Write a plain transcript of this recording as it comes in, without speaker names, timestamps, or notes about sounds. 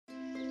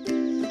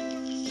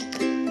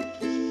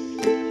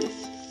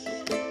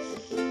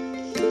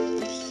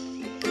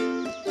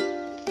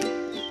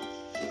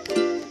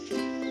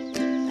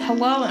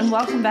Hello and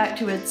welcome back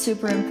to It's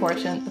Super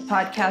Important, the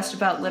podcast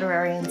about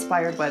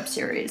literary-inspired web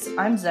series.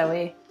 I'm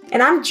Zoe.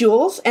 And I'm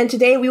Jules, and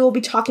today we will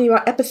be talking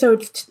about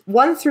episodes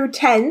 1 through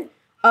 10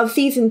 of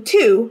Season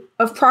 2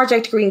 of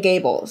Project Green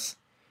Gables.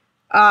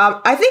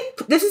 I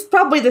think this is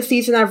probably the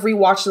season I've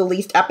rewatched the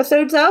least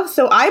episodes of,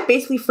 so I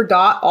basically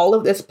forgot all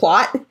of this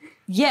plot.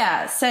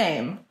 Yeah,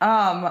 same.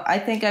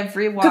 I think I've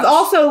rewatched...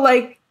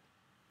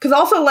 Because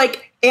also,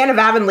 Anne of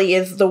Avonlea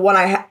is the one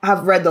I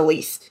have read the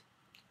least.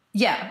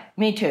 Yeah,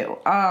 me too.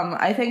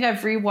 I think I've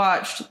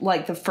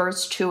rewatched, the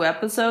first 2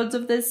 episodes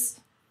of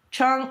this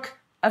chunk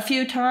a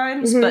few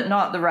times, but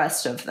not the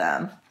rest of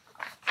them.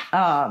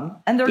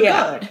 And they're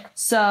good.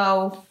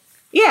 So...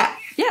 Yeah.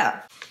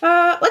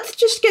 Let's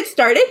just get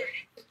started.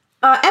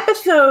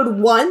 Episode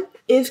 1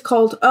 is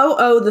called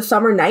Oh, the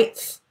Summer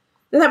Nights.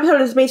 This episode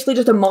is basically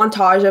just a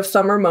montage of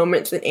summer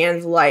moments in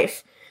Anne's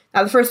life.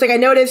 Now, the first thing I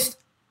noticed,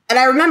 and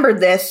I remembered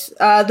this,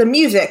 the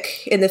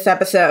music in this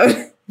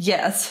episode.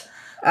 Yes.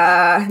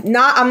 I'm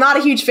not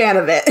a huge fan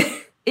of it.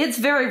 It's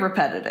very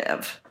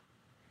repetitive.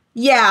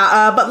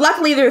 Yeah, but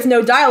luckily there's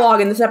no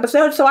dialogue in this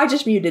episode, so I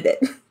just muted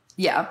it.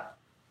 Yeah.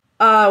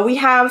 We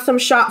have some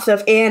shots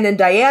of Anne and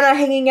Diana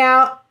hanging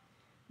out.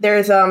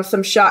 There's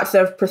some shots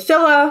of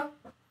Priscilla.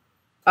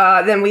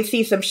 Then we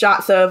see some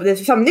shots of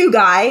there's some new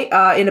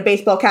guy in a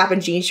baseball cap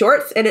and jean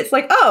shorts, and it's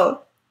like, oh,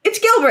 it's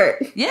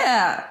Gilbert.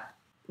 Yeah.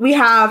 We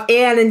have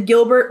Anne and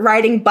Gilbert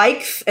riding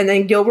bikes, and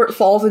then Gilbert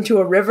falls into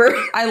a river.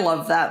 I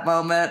love that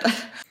moment.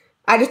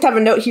 I just have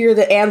a note here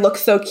that Anne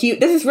looks so cute.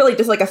 This is really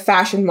just like a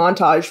fashion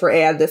montage for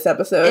Anne this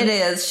episode. It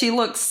is. She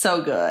looks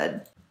so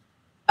good.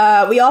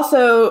 We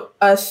also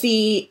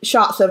see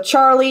shots of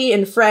Charlie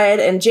and Fred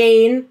and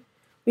Jane.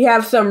 We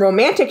have some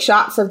romantic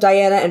shots of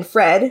Diana and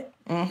Fred.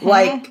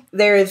 Mm-hmm.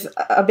 There's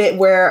a bit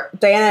where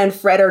Diana and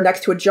Fred are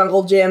next to a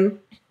jungle gym,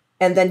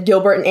 and then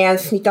Gilbert and Anne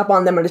sneak up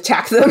on them and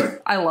attack them.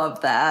 I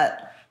love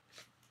that.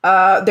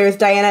 There's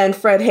Diana and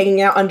Fred hanging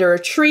out under a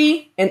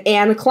tree, and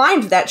Anne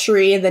climbs that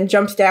tree and then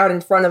jumps down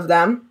in front of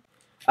them.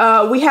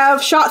 We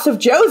have shots of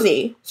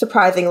Josie,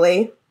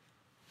 surprisingly.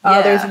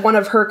 There's one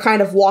of her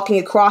kind of walking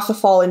across a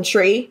fallen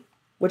tree,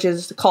 which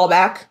is a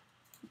callback.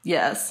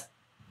 Yes.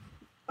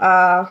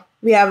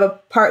 We have a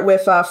part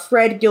with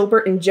Fred,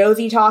 Gilbert, and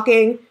Josie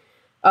talking,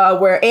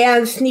 where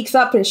Anne sneaks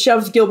up and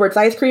shoves Gilbert's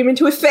ice cream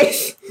into his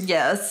face.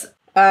 Yes.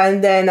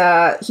 And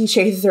then he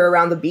chases her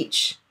around the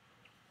beach.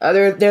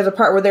 There's a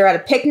part where they're at a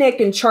picnic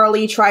and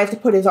Charlie tries to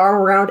put his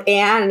arm around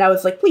Anne, and I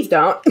was like, please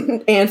don't.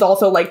 Anne's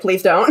also like,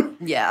 please don't.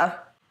 Yeah.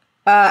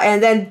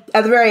 And then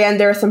at the very end,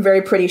 there are some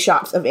very pretty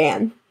shots of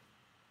Anne.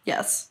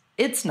 Yes.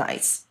 It's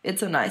nice.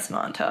 It's a nice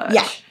montage.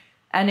 Yeah.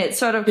 And it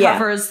sort of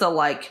covers the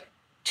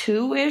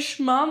 2-ish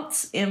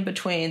months in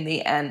between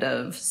the end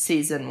of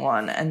season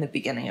 1 and the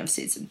beginning of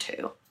season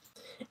 2.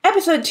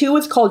 Episode 2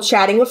 is called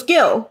Chatting with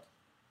Gil.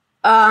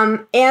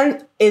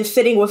 Anne is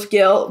sitting with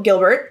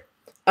Gilbert.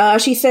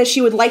 She says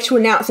she would like to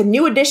announce a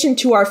new addition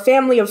to our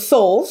family of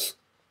souls,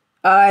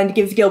 and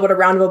gives Gilbert a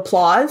round of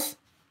applause.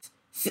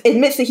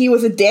 Admits that he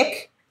was a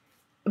dick,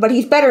 but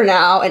he's better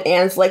now, and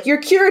Anne's like,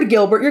 you're cured,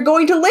 Gilbert, you're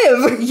going to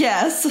live.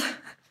 Yes.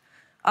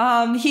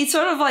 He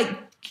sort of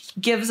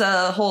gives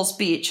a whole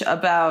speech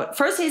about,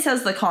 first he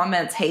says the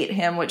comments hate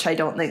him, which I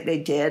don't think they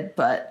did,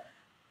 but,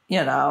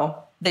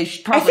 they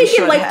probably should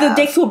have. I think in, the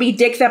Dicks Will Be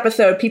Dicks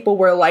episode, people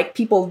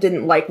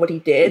didn't like what he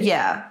did.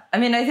 Yeah. I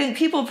mean, I think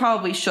people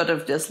probably should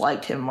have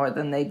disliked him more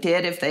than they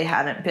did if they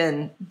hadn't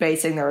been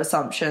basing their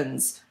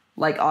assumptions,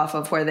 off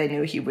of where they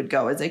knew he would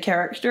go as a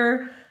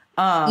character.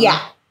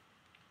 Yeah.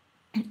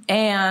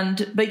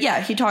 But yeah,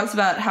 he talks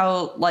about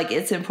how,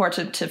 it's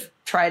important to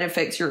try to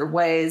fix your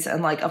ways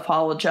and,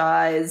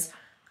 apologize,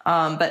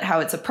 but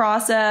how it's a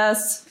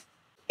process.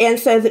 Anne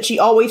says that she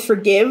always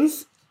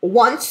forgives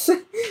once.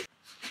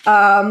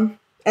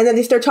 And then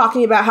they start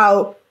talking about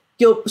how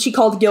she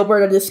called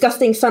Gilbert a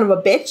disgusting son of a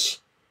bitch.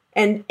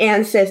 And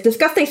Anne says,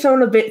 disgusting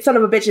son of a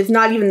bitch is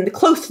not even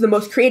close to the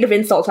most creative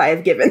insult I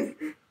have given.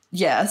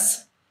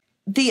 Yes.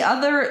 The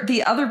other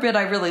bit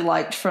I really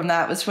liked from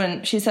that was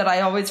when she said,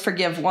 I always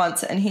forgive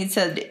once. And he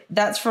said,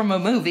 that's from a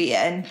movie.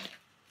 And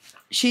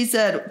she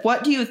said,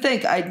 what do you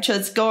think? I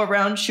just go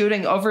around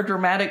shooting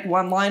overdramatic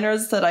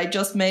one-liners that I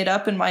just made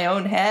up in my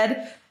own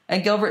head?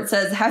 And Gilbert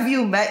says, have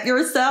you met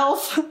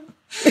yourself?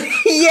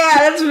 Yeah,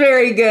 that's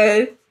very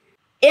good.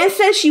 Anne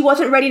says she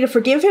wasn't ready to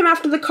forgive him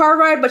after the car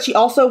ride, but she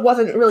also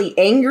wasn't really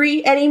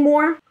angry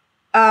anymore.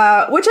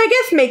 Which I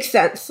guess makes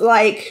sense.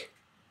 I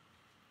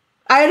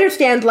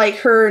understand,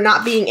 her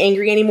not being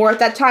angry anymore at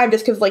that time,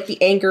 just because,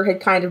 the anger had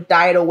kind of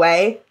died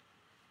away.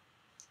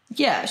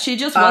 Yeah, she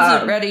just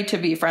wasn't ready to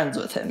be friends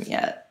with him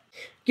yet.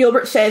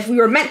 Gilbert says, we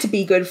were meant to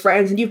be good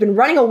friends, and you've been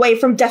running away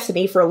from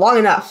destiny for long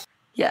enough.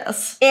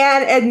 Yes.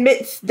 Anne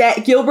admits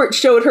that Gilbert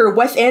showed her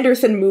Wes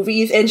Anderson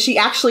movies, and she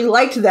actually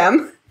liked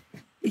them.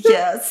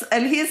 Yes,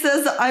 and he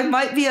says, I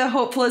might be a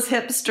hopeless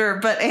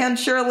hipster, but Anne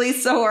Shirley,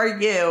 so are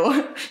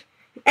you.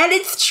 And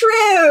it's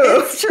true!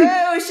 It's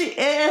true, she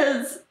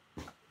is.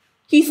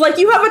 He's like,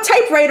 you have a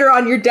typewriter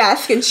on your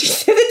desk, and she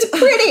said it's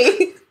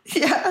pretty.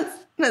 Yes,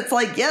 and it's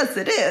like, yes,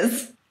 it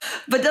is.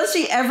 But does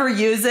she ever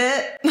use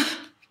it?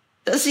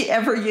 Does she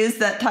ever use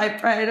that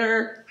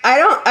typewriter? I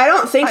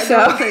don't think so.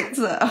 I don't think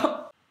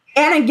so.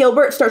 Anne and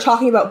Gilbert start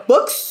talking about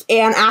books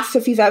and asks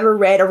if he's ever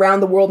read Around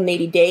the World in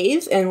 80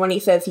 Days. And when he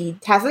says he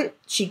hasn't,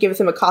 she gives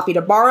him a copy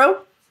to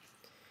borrow.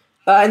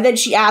 And then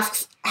she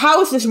asks,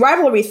 how is this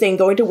rivalry thing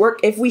going to work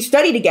if we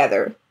study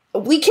together?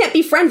 We can't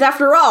be friends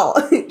after all.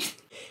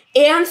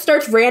 Anne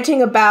starts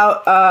ranting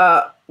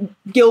about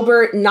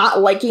Gilbert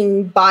not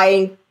liking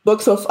buying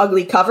books with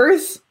ugly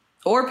covers.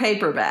 Or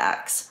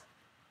paperbacks.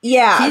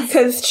 Yeah,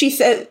 because she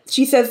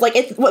says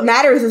like what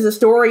matters is the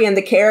story and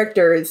the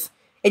characters,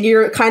 and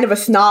you're kind of a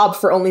snob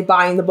for only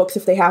buying the books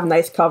if they have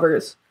nice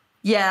covers.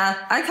 Yeah,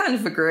 I kind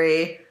of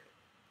agree.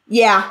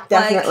 Yeah,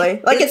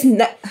 definitely. Like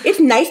it's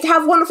nice to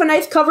have one with a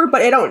nice cover,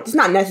 but it's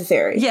not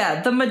necessary.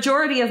 Yeah, the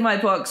majority of my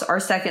books are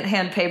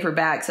secondhand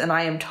paperbacks, and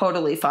I am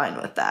totally fine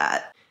with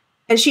that.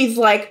 And she's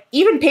like,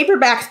 even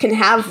paperbacks can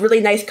have really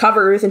nice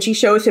covers, and she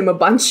shows him a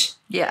bunch.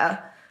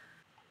 Yeah.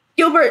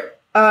 Gilbert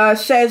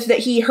says that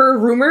he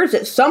heard rumors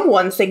that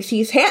someone thinks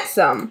he's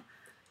handsome.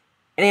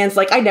 And Anne's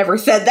like, I never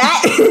said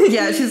that.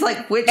 Yeah, she's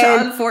like, which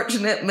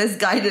unfortunate,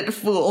 misguided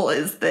fool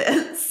is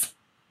this?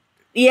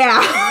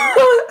 Yeah.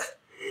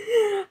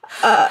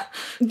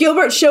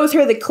 Gilbert shows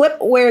her the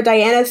clip where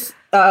Diana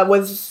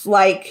was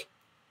like,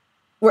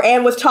 where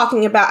Anne was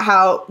talking about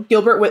how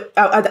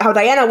how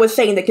Diana was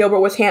saying that Gilbert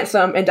was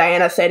handsome, and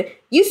Diana said,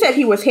 you said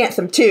he was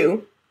handsome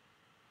too.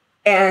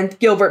 And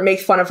Gilbert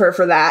makes fun of her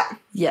for that.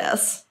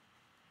 Yes.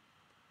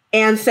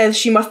 Anne says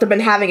she must have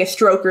been having a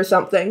stroke or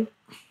something.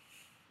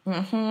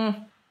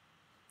 Mm-hmm.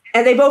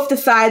 And they both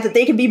decide that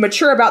they can be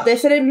mature about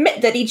this and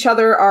admit that each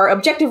other are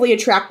objectively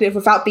attractive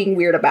without being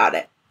weird about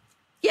it.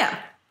 Yeah.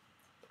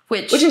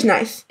 Which is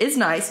nice. Is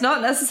nice.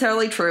 Not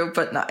necessarily true,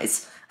 but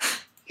nice.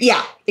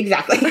 Yeah,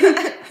 exactly.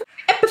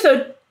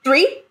 Episode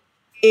 3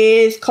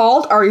 is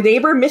called Our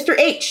Neighbor, Mr.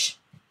 H.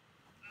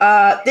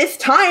 This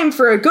time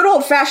for a good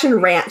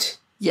old-fashioned rant.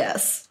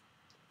 Yes.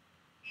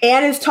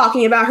 Anne is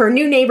talking about her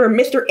new neighbor,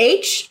 Mr.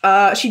 H.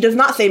 She does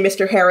not say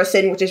Mr.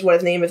 Harrison, which is what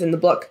his name is in the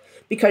book,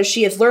 because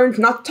she has learned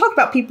not to talk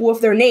about people with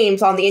their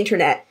names on the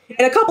internet.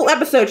 In a couple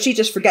episodes, she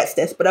just forgets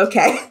this, but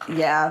okay.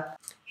 Yeah.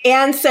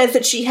 Anne says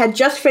that she had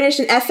just finished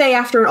an essay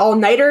after an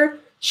all-nighter.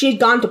 She had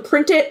gone to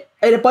print it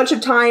tried a bunch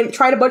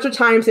of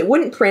times, it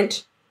wouldn't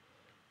print.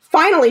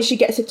 Finally, she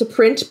gets it to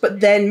print, but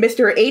then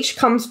Mr. H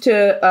comes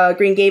to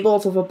Green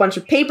Gables with a bunch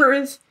of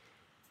papers.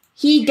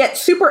 He gets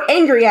super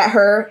angry at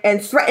her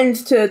and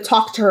threatens to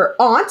talk to her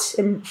aunt.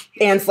 And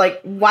Anne's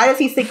like, why does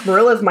he think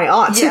Marilla's my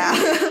aunt?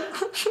 Yeah.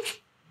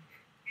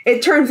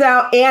 It turns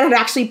out Anne had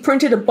actually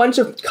printed a bunch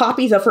of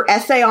copies of her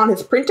essay on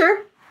his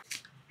printer.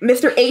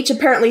 Mr. H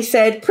apparently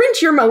said,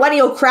 print your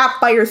millennial crap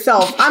by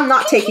yourself. I'm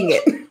not taking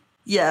it.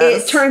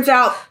 Yes. It turns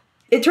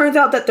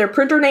out that their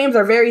printer names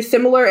are very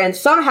similar, and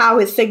somehow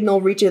his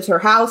signal reaches her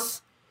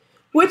house.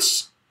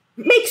 Which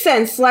makes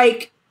sense,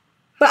 but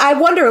I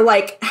wonder,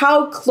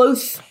 how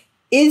close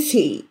is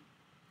he?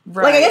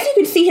 Right. I guess you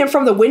could see him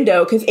from the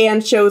window, because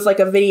Anne shows,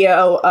 a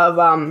video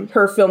of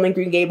her filming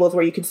Green Gables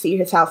where you could see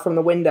his house from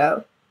the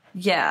window.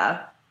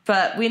 Yeah,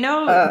 but we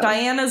know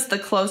Diana's the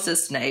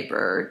closest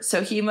neighbor,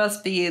 so he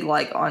must be,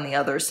 on the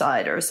other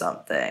side or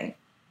something.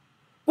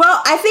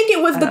 Well, I think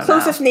it was the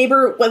closest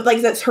neighbor,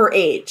 that's her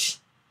age.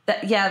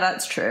 Yeah,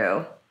 that's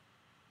true.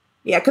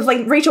 Yeah, because,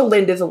 Rachel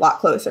Lynde is a lot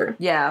closer.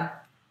 Yeah.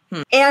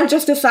 Anne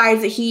just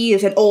decides that he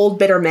is an old,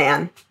 bitter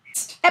man.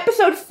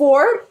 Episode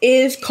 4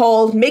 is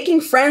called Making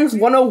Friends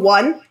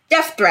 101,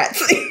 Death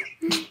Threats.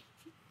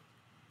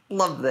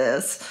 Love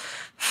this.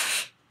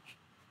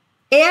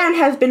 Anne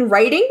has been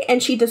writing,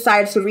 and she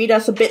decides to read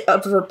us a bit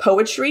of her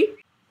poetry.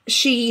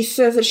 She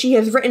says that she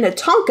has written a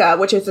tanka,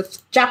 which is a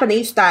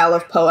Japanese style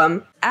of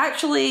poem.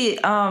 Actually,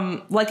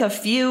 a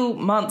few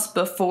months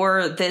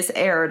before this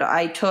aired,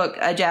 I took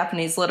a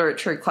Japanese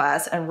literature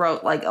class and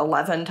wrote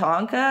 11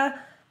 tanka.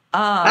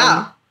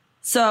 Wow.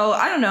 So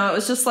I don't know. It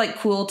was just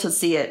cool to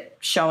see it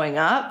showing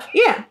up.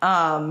 Yeah.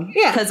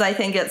 Yeah. Because I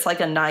think it's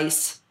a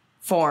nice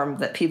form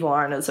that people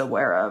aren't as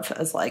aware of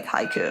as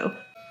haiku.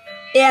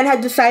 Anne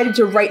had decided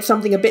to write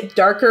something a bit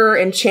darker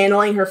and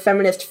channeling her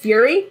feminist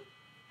fury.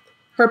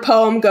 Her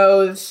poem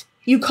goes,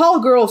 you call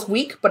girls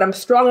weak, but I'm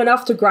strong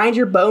enough to grind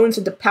your bones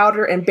into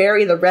powder and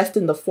bury the rest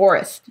in the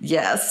forest.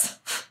 Yes.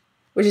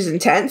 Which is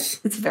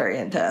intense. It's very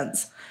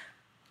intense.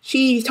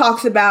 She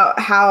talks about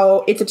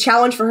how it's a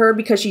challenge for her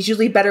because she's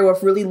usually better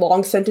with really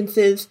long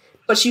sentences,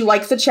 but she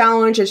likes the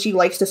challenge and she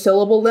likes the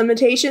syllable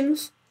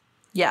limitations.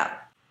 Yeah.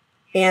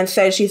 Anne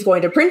says she's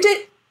going to print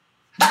it.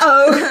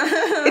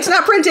 Uh-oh! It's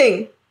not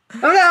printing!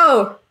 Oh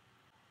no!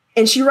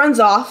 And she runs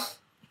off.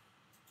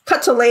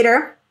 Cut to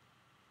later.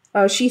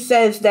 She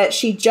says that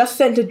she just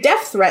sent a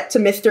death threat to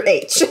Mr.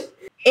 H.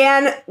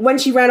 And when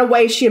she ran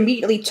away, she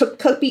immediately took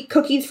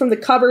cookies from the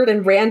cupboard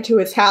and ran to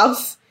his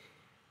house.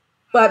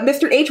 But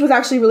Mr. H was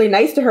actually really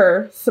nice to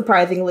her,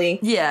 surprisingly.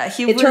 Yeah,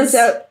 turns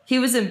out he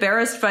was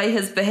embarrassed by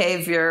his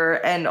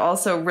behavior and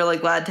also really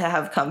glad to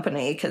have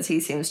company because he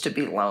seems to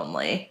be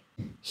lonely.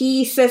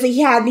 He says that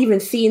he hadn't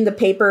even seen the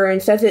paper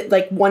and says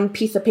it one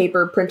piece of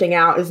paper printing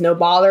out is no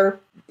bother.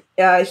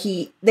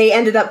 they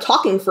ended up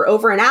talking for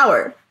over an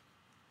hour.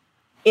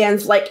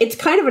 And, like, it's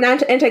kind of an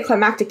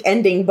anticlimactic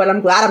ending, but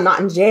I'm glad I'm not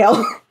in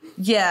jail.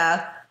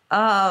 Yeah.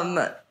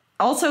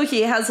 Also,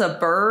 he has a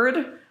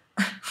bird.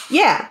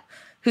 Yeah.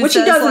 Which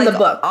says, he does like, in the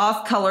book.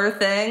 Off-color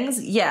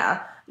things.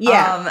 Yeah.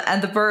 Yeah.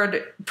 And the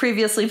bird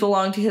previously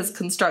belonged to his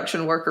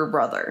construction worker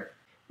brother.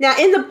 Now,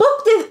 in the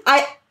book,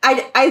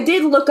 I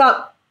did look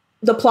up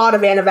the plot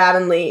of Anne of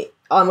Avonlea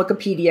on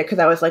Wikipedia because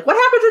I was like, what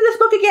happens in this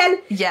book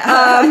again? Yeah,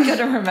 I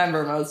couldn't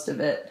remember most of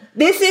it.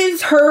 This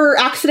is her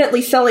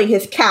accidentally selling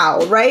his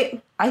cow,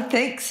 right? I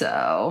think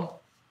so.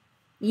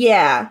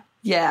 Yeah.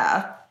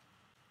 Yeah.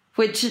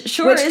 Which is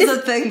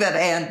a thing that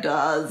Anne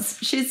does.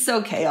 She's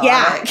so chaotic.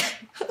 Yeah.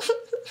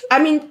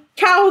 I mean,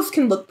 cows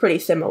can look pretty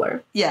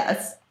similar.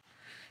 Yes.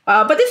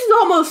 But this is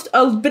almost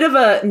a bit of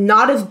a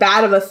not as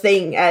bad of a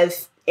thing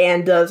as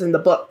Anne does in the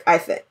book, I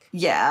think.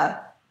 Yeah.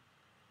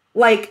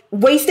 Like,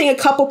 wasting a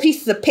couple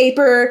pieces of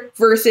paper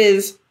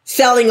versus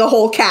selling a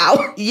whole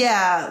cow.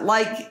 Yeah,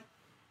 like,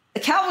 a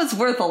cow is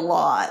worth a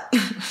lot.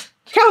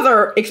 Cows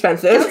are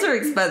expensive. Cows are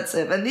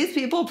expensive, and these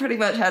people pretty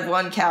much had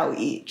one cow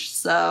each,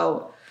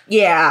 so...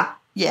 Yeah.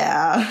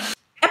 Yeah.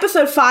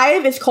 Episode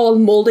 5 is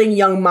called Molding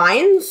Young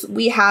Minds.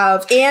 We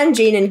have Anne,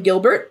 Jane, and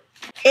Gilbert.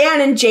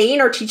 Anne and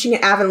Jane are teaching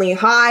at Avonlea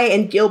High,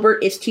 and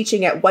Gilbert is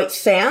teaching at White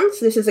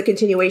Sands. This is a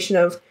continuation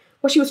of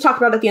what she was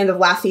talking about at the end of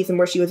last season,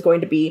 where she was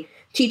going to be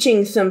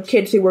teaching some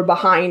kids who were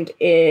behind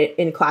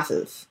in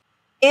classes.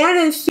 Anne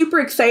is super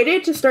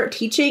excited to start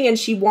teaching, and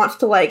she wants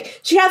to, like,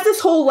 she has this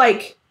whole,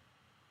 like,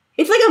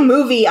 it's like a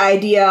movie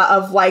idea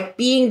of, like,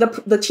 being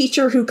the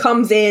teacher who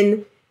comes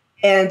in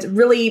and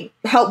really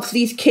helps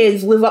these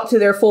kids live up to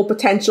their full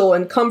potential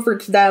and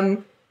comforts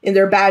them in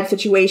their bad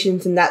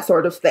situations and that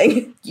sort of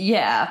thing.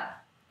 Yeah.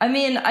 I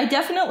mean, I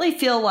definitely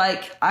feel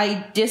like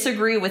I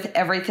disagree with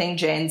everything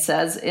Jane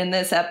says in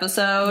this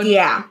episode.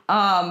 Yeah.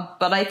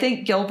 But I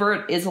think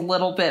Gilbert is a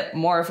little bit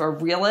more of a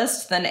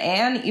realist than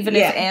Anne, even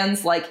if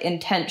Anne's, like,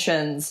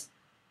 intentions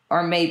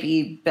are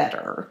maybe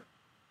better.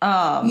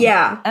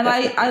 Yeah. And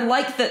I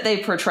like that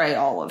they portray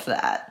all of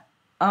that.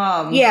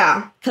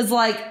 Yeah. Because,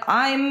 like,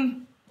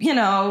 I'm,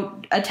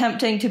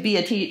 attempting to be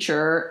a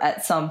teacher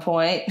at some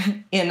point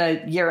in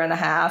a year and a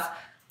half.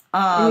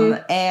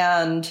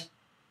 And...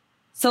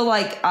 So,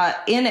 like,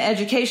 in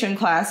education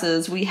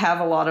classes, we have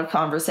a lot of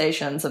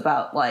conversations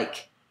about,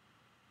 like,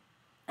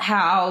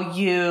 how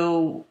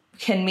you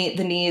can meet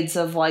the needs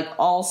of, like,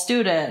 all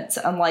students.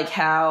 And, like,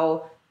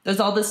 how there's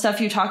all this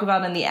stuff you talk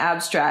about in the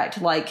abstract,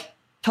 like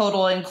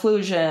total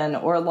inclusion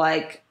or,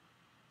 like,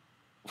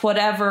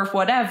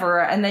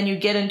 whatever. And then you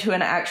get into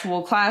an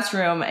actual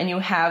classroom and you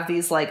have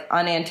these, like,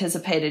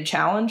 unanticipated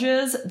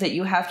challenges that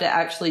you have to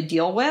actually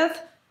deal with.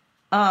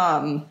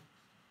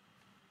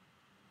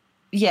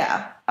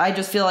 Yeah, I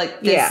just feel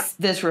like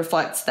this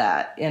reflects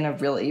that in a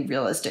really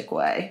realistic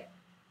way.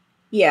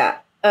 Yeah.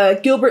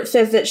 Gilbert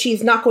says that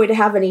she's not going to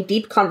have any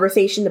deep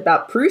conversation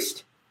about Proust.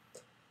 Is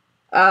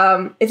that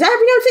how you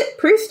pronounce it?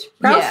 Proust?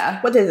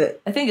 Yeah. What is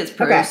it? I think it's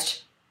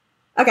Proust.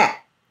 Okay.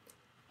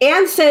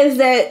 Anne says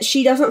that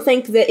she doesn't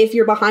think that if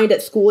you're behind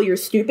at school, you're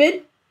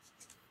stupid.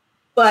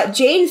 But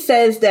Jane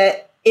says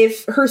that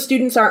if her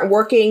students aren't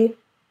working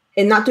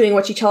and not doing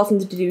what she tells them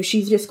to do,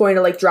 she's just going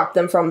to, like, drop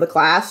them from the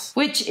class.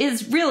 Which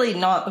is really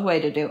not the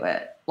way to do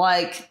it.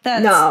 Like,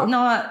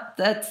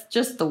 that's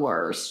just the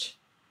worst.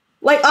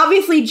 Like,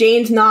 obviously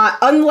Jane's not,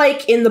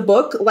 unlike in the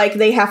book, like,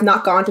 they have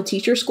not gone to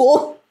teacher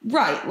school.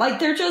 Right. Like,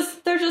 they're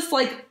just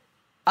like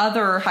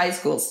other high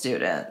school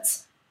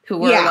students who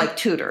were like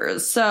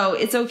tutors. So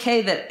it's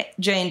okay that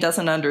Jane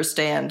doesn't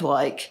understand,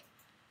 like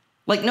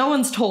no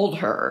one's told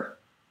her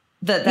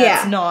that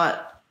that's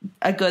not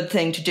a good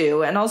thing to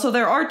do. And also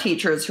there are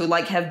teachers who,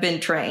 like, have been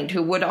trained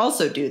who would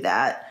also do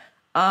that.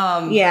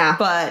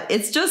 But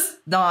it's just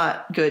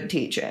not good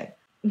teaching.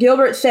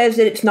 Gilbert says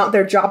that it's not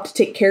their job to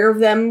take care of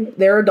them.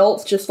 They're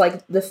adults just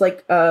like this,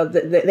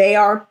 they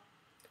are.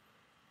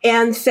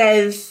 And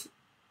says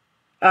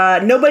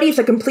nobody's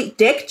a complete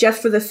dick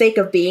just for the sake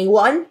of being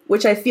one,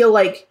 which I feel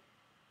like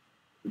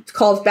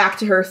calls back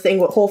to her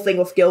whole thing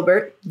with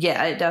Gilbert.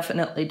 Yeah, it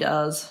definitely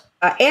does.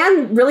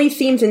 Anne really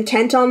seems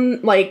intent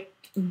on, like,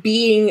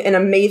 being an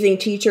amazing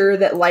teacher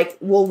that, like,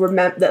 will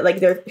remember that,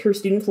 like, her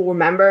students will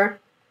remember.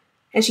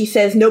 And she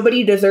says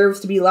nobody deserves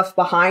to be left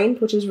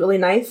behind, which is really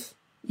nice.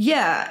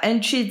 Yeah,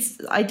 and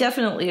I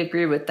definitely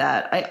agree with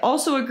that. I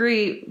also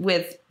agree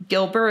with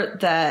Gilbert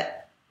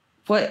that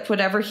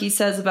whatever he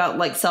says about,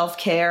 like,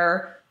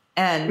 self-care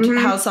and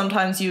how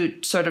sometimes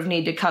you sort of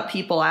need to cut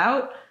people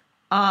out.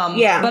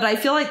 But I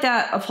feel like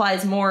that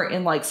applies more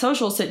in, like,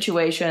 social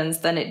situations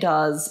than it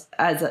does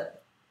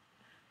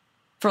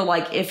for,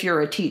 like, if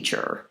you're a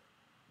teacher.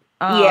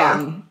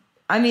 I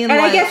mean, and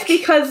I guess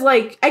because,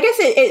 like,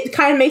 it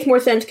kind of makes more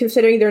sense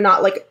considering they're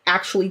not, like,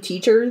 actually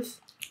teachers.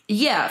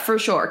 Yeah, for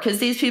sure. Because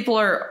these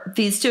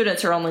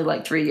students are only,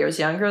 like, 3 years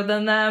younger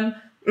than them.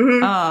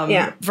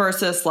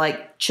 Versus,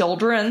 like,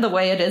 children, the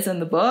way it is in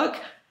the book.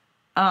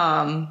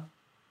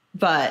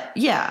 But,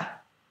 yeah,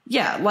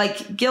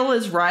 like, Gil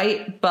is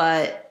right,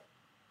 but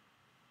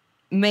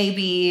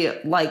maybe,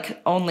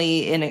 like,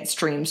 only in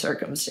extreme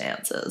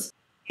circumstances.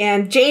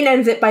 And Jane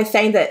ends it by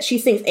saying that she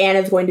thinks Anne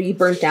is going to be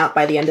burnt out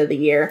by the end of the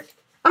year.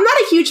 I'm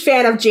not a huge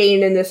fan of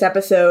Jane in this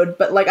episode,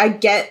 but, like, I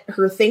get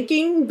her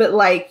thinking, but,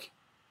 like,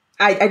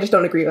 I just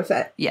don't agree with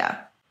it. Yeah.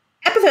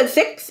 Episode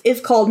 6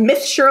 is called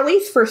Miss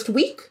Shirley's First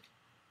Week.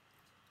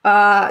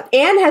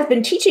 Anne has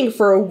been teaching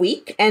for a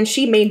week, and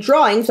she made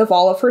drawings of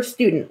all of her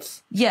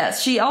students.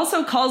 Yes, she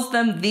also calls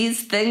them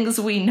these things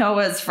we know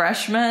as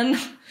freshmen.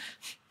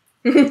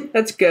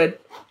 That's good.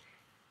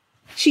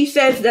 She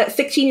says that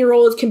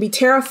 16-year-olds can be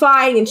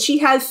terrifying, and she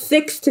has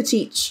 6 to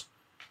teach.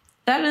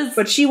 That is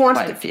but she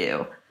wants quite a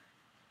few.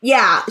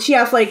 Yeah, she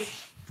has, like,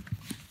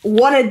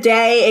 1 a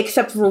day,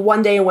 except for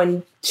one day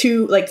when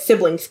 2, like,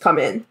 siblings come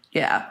in.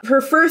 Yeah.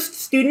 Her first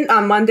student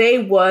on Monday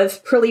was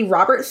Prilly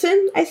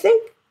Robertson, I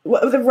think.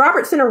 Was it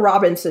Robertson or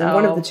Robinson?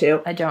 One of the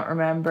two. I don't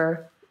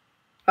remember.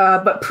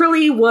 But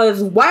Prilly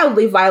was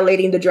wildly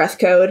violating the dress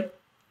code.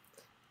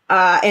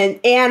 And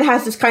Anne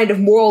has this kind of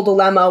moral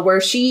dilemma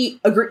where she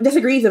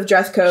disagrees with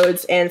dress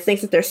codes and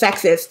thinks that they're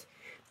sexist.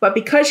 But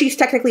because she's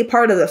technically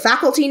part of the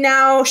faculty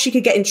now, she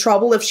could get in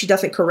trouble if she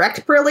doesn't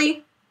correct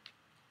Prilly.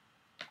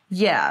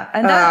 Yeah,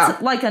 and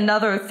that's like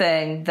another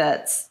thing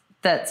that's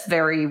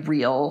very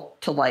real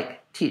to, like,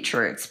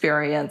 teacher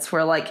experience,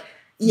 where, like,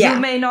 you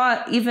may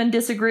not even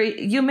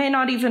disagree, you may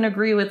not even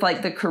agree with,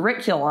 like, the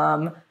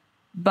curriculum,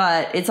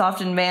 but it's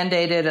often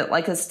mandated at,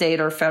 like, a state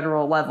or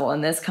federal level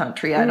in this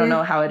country. I don't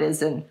know how it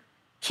is in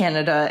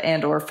Canada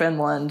and or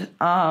Finland.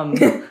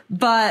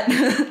 But,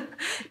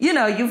 you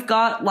know, you've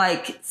got,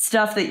 like,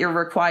 stuff that you're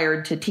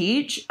required to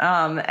teach,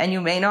 and you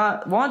may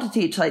not want to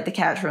teach, like, The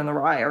Catcher in the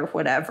Rye or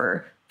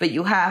whatever, but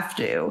you have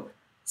to.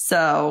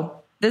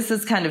 So this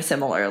is kind of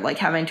similar, like,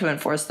 having to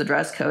enforce the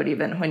dress code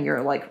even when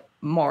you're, like,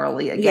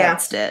 morally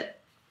against it.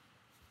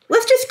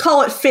 Let's just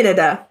call it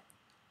Finida.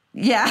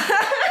 Yeah.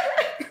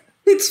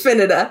 It's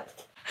Finida.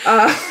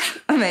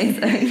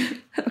 Amazing.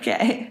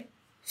 Okay.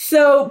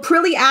 So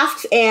Prilly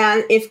asks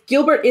Anne if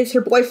Gilbert is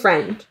her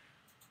boyfriend.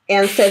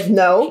 Anne says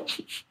no.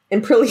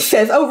 And Prilly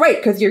says, oh, right,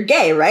 because you're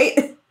gay,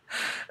 right?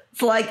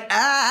 It's like,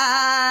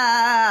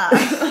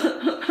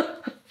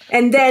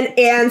 And then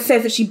Anne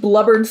says that she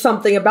blubbered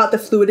something about the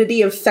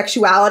fluidity of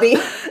sexuality.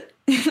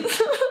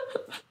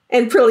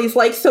 And Prilly's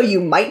like, so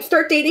you might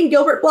start dating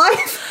Gilbert Blythe?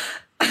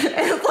 And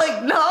it's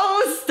like,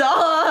 no,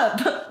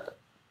 stop.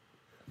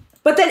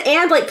 But then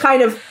Anne, like,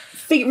 kind of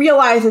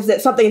realizes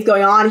that something's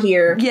going on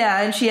here.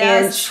 Yeah, and she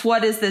asks,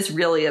 what is this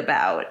really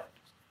about?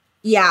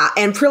 Yeah,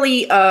 and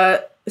Prilly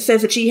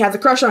says that she has a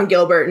crush on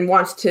Gilbert and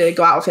wants to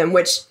go out with him,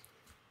 which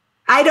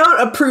I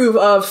don't approve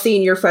of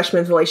senior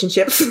freshmen's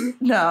relationships.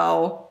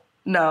 No,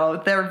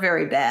 they're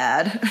very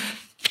bad.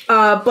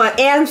 But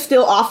Anne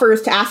still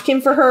offers to ask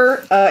him for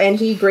her, and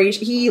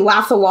he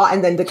laughs a lot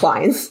and then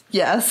declines.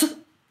 Yes.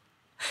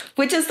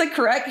 Which is the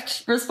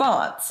correct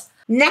response.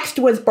 Next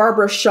was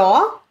Barbara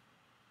Shaw,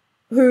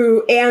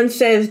 who Anne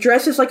says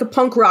dresses like a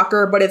punk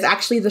rocker, but is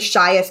actually the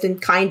shyest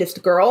and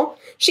kindest girl.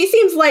 She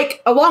seems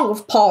like, along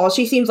with Paul,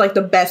 she seems like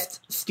the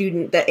best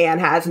student that Anne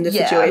has in this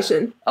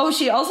situation. Oh,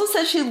 she also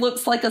says she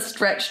looks like a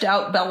stretched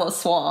out Bella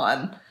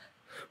Swan.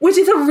 Which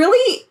is a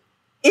really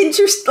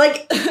description.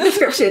 Like,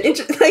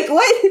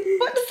 what?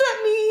 What does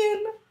that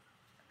mean?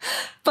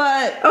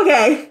 But,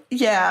 okay.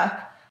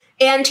 Yeah.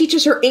 Anne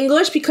teaches her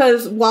English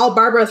because while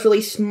Barbara is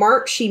really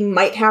smart, she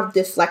might have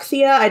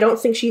dyslexia. I don't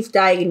think she's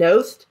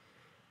diagnosed.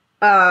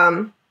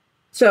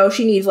 So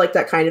she needs, like,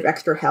 that kind of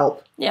extra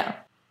help. Yeah.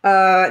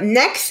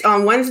 Next,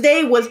 on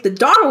Wednesday, was the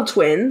Donnell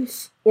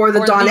twins, or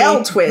the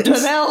Donnell twins.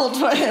 Donnell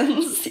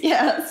twins,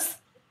 yes.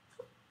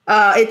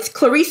 It's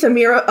Clarice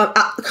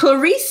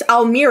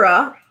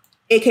Almira,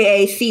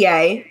 a.k.a.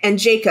 CA, and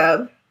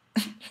Jacob.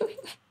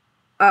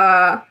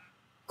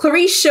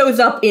 Clarice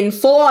shows up in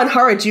full-on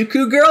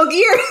Harajuku girl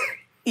gear.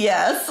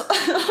 Yes.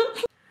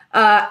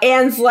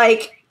 Anne's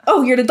like,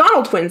 oh, you're the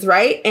Donnell twins,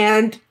 right?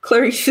 And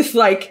Clarice is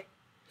like,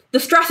 the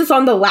stress is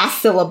on the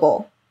last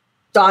syllable.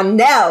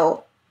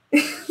 Donnell.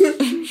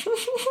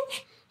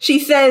 She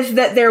says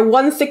that they're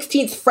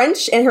 1/16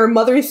 French, and her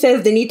mother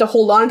says they need to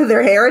hold on to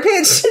their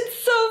heritage.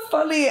 It's so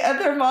funny. And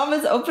their mom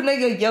is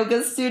opening a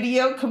yoga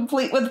studio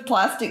complete with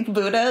plastic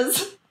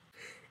Buddhas.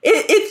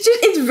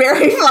 It's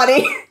very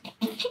funny.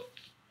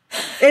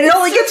 And it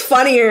only gets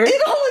funnier.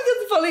 It only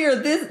gets funnier.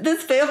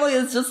 This family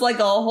is just like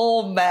a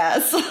whole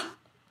mess.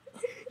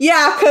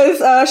 Yeah,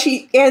 because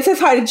Anne says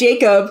hi to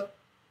Jacob,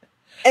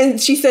 and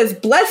she says,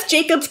 bless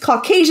Jacob's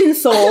Caucasian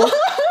soul.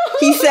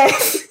 He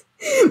says,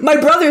 my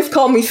brothers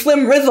call me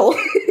Slim Rizzle.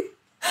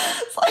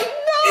 It's like,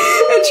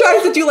 no! And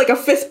tries to do like a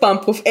fist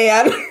bump with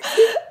Anne.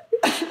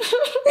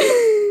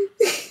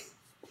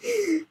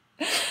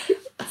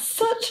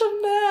 Such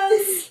a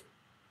mess.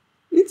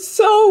 It's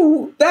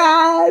so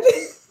bad.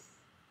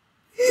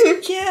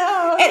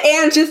 Yeah. And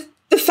Anne just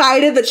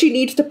decided that she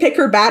needs to pick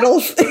her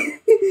battles.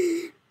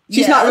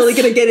 She's not really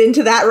going to get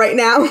into that right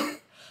now.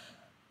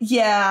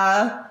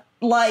 Yeah.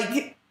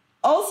 Like,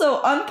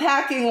 also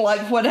unpacking,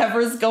 like,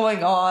 whatever's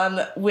going on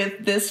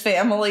with this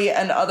family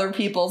and other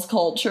people's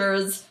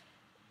cultures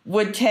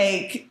would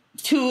take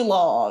too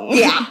long.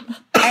 Yeah.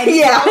 And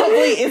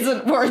probably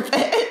isn't worth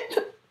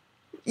it.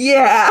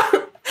 Yeah.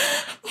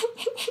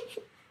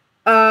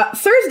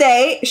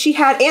 Thursday, she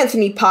had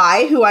Anthony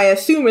Pye, who I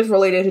assume is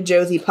related to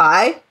Josie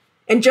Pye.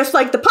 And just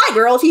like the Pye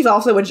girls, he's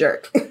also a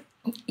jerk.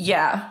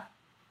 Yeah.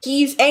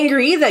 He's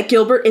angry that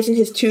Gilbert isn't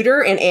his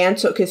tutor and Anne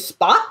took his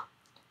spot.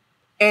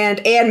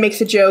 And Anne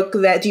makes a joke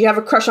that, do you have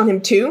a crush on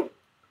him too?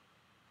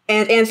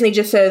 And Anthony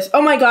just says,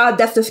 oh my god,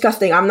 that's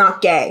disgusting, I'm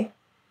not gay.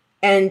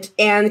 And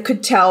Anne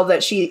could tell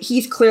that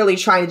he's clearly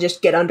trying to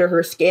just get under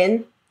her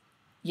skin.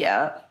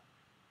 Yeah.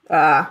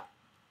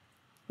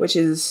 Which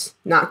is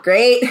not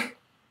great.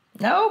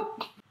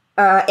 Nope.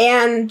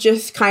 Anne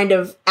just kind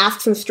of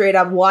asks him straight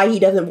up why he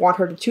doesn't want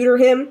her to tutor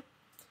him.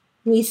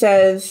 And he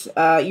says,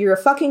 you're a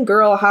fucking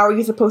girl, how are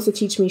you supposed to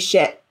teach me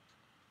shit?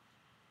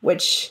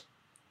 Which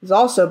is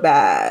also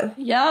bad.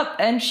 Yep,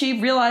 and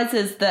she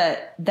realizes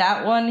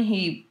that one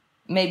he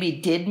maybe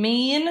did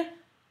mean.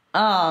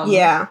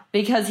 Yeah.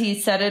 Because he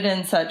said it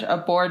in such a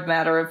bored,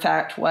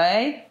 matter-of-fact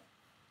way.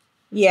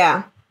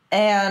 Yeah.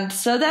 And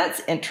so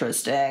that's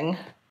interesting.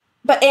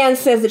 But Anne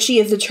says that she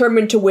is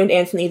determined to win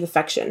Anthony's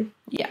affection.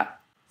 Yeah.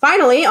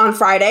 Finally, on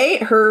Friday,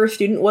 her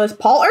student was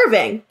Paul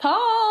Irving.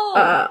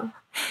 Paul!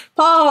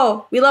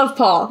 Paul! We love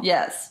Paul.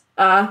 Yes.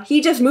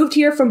 He just moved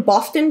here from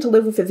Boston to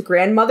live with his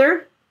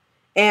grandmother.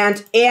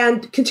 And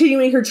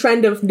continuing her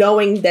trend of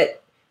knowing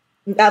that,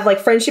 like,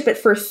 friendship at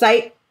first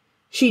sight,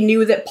 she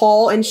knew that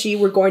Paul and she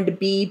were going to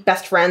be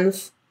best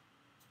friends.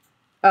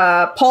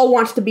 Paul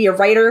wants to be a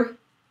writer.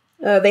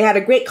 They had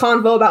a great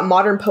convo about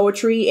modern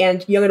poetry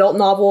and young adult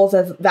novels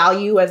as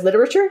value as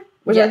literature,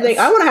 which I think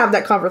I want to have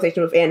that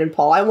conversation with Anne and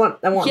Paul. I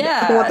want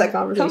that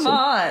conversation. Come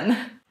on.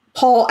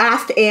 Paul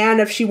asked Anne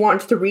if she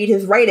wants to read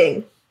his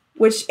writing,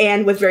 which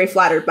Anne was very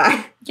flattered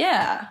by.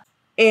 Yeah.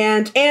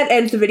 And Anne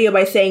ends the video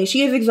by saying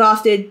she is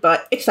exhausted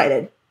but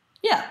excited.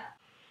 Yeah.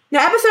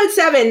 Now, episode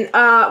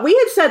 7, we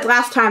had said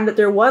last time that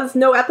there was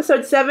no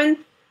episode 7,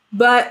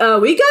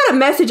 but we got a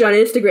message on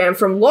Instagram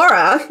from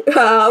Laura.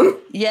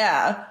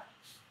 Yeah.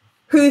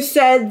 Who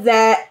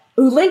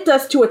linked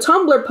us to a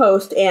Tumblr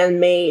post Anne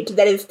made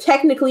that is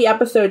technically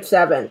episode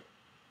 7.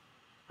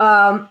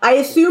 I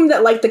assume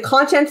that, like, the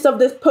contents of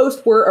this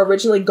post were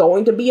originally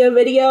going to be a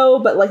video,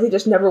 but, like, they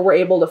just never were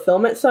able to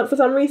film it for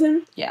some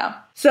reason. Yeah.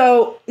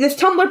 So, this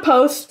Tumblr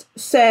post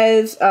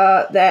says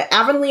that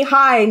Avonlea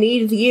High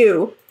needs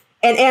you,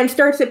 and Anne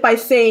starts it by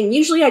saying,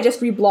 usually I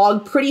just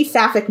reblog pretty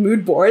sapphic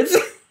mood boards.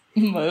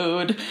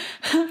 Mood.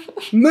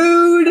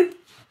 Mood!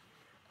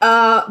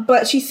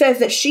 But she says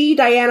that she,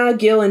 Diana,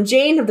 Gil, and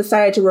Jane have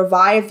decided to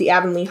revive the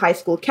Avonlea High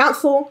School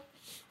Council.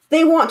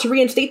 They want to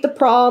reinstate the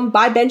prom,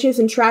 buy benches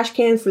and trash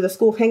cans for the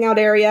school hangout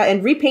area,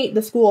 and repaint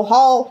the school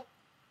hall.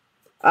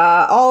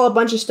 All a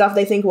bunch of stuff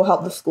they think will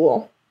help the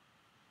school.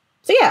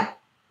 So yeah.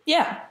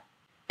 Yeah.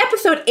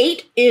 Episode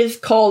 8 is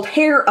called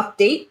Hair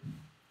Update.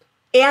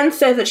 Anne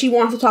says that she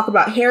wants to talk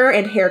about hair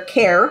and hair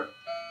care.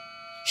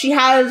 She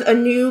has a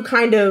new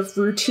kind of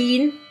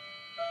routine.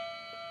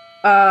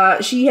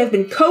 She has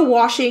been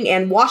co-washing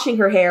and washing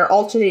her hair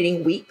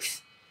alternating weeks.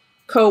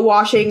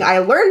 Co-washing, I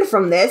learned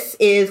from this,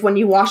 is when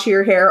you wash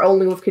your hair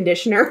only with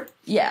conditioner.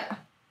 Yeah.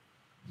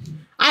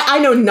 I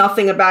know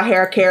nothing about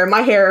hair care.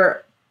 My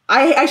hair,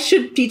 I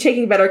should be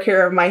taking better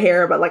care of my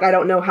hair, but, like, I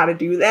don't know how to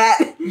do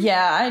that.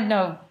 Yeah, I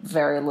know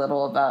very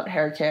little about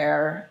hair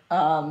care.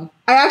 I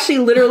actually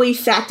literally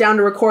sat down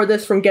to record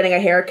this from getting a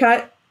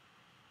haircut.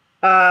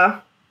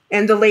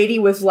 And the lady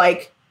was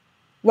like,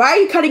 why are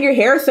you cutting your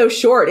hair so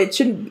short? It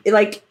shouldn't,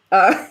 like,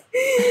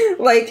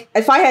 like,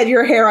 if I had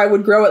your hair, I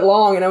would grow it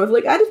long. And I was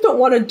like, I just don't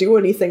want to do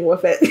anything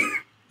with it.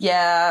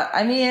 Yeah,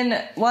 I mean,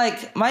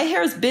 like, my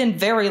hair's been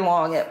very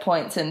long at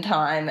points in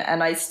time,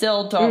 and I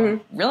still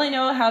don't really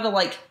know how to,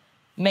 like,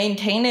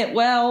 maintain it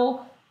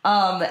well.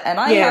 And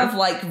I have,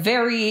 like,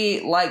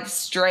 very, like,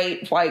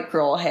 straight white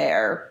girl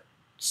hair.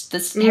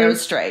 This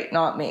hair's straight,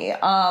 not me.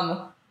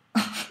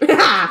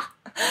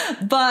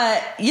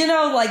 But, you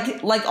know,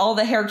 like all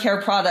the hair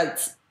care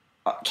products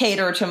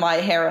cater to my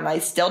hair, and I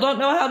still don't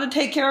know how to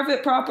take care of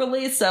it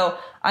properly, so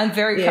I'm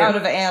very proud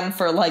of Anne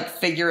for, like,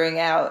 figuring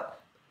out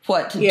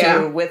what to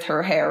do with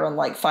her hair and,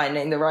 like,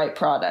 finding the right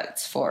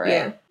products for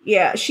it.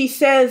 Yeah, she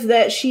says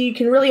that she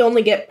can really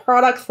only get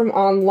products from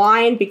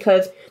online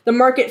because the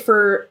market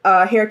for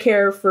hair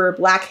care for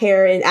black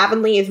hair in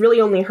Avonlea is really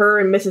only her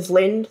and Mrs.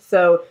 Lind,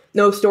 so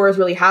no stores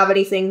really have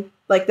anything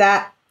like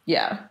that.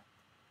 Yeah.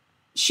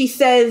 She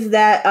says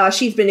that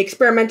she's been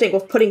experimenting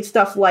with putting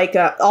stuff like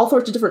all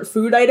sorts of different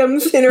food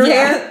items in her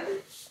hair.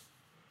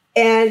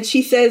 And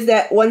she says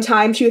that one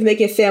time she was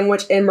making a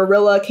sandwich and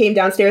Marilla came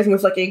downstairs and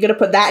was like, are you going to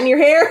put that in your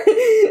hair?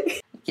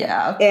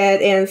 Yeah.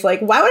 And it's like,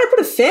 why would I put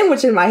a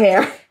sandwich in my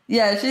hair?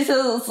 Yeah, she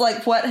says it's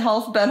like, what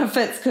health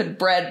benefits could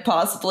bread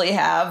possibly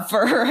have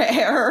for her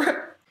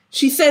hair?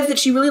 She says that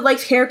she really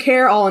likes hair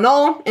care all in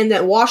all, and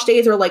that wash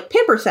days are like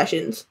pamper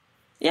sessions.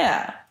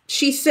 Yeah.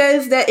 She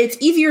says that it's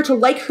easier to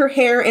like her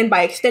hair and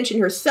by extension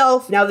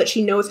herself now that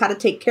she knows how to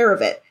take care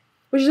of it,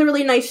 which is a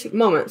really nice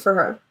moment for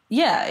her.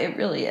 Yeah, it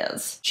really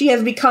is. She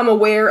has become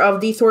aware of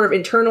the sort of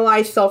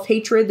internalized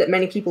self-hatred that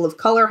many people of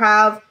color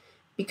have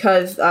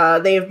because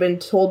they have been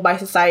told by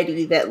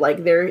society that,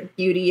 like, their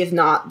beauty is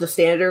not the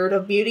standard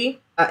of beauty.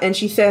 And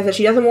she says that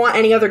she doesn't want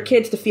any other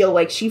kids to feel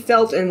like she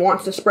felt and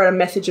wants to spread a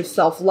message of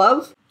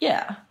self-love.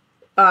 Yeah.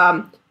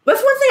 That's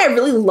one thing I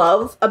really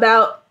love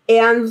about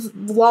Anne's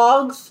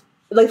vlogs,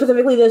 like,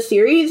 specifically this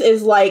series,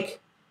 is, like,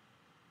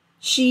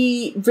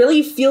 she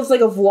really feels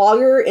like a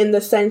vlogger in the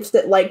sense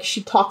that, like,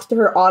 she talks to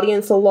her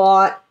audience a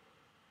lot,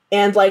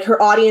 and, like,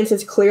 her audience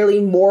is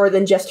clearly more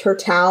than just her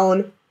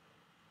town,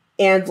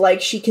 and, like,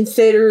 she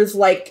considers,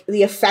 like,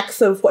 the effects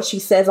of what she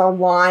says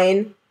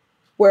online,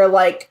 where,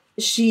 like,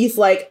 she's,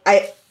 like,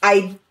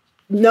 I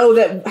know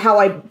that how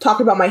I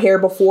talked about my hair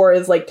before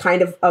is, like,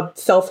 kind of a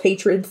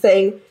self-hatred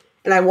thing,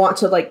 and I want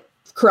to, like,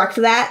 correct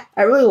that.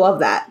 I really love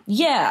that.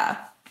 Yeah.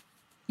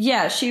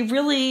 Yeah, she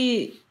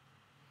really...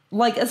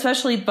 like,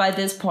 especially by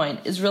this point,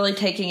 is really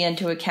taking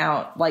into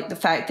account, like, the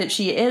fact that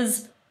she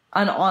is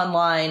an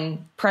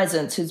online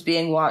presence who's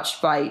being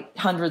watched by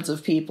hundreds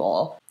of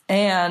people.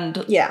 And,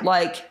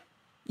 like,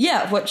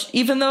 yeah, which,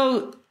 even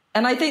though,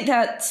 and I think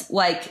that's,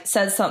 like,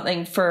 says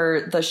something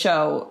for the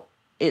show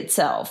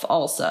itself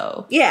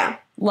also. Yeah.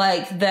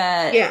 Like,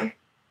 that,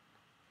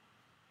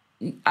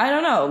 I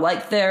don't know,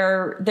 like,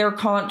 they're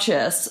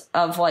conscious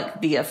of,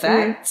 like, the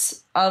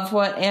effects of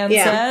what Anne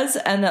says,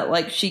 and that,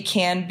 like, she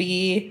can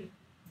be...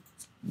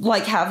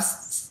 like, have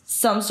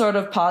some sort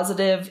of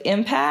positive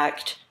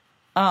impact,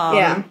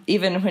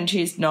 even when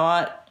she's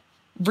not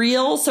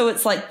real. So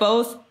it's, like,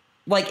 both,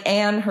 like,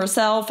 Anne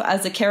herself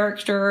as a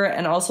character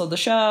and also the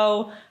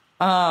show.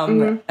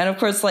 And, of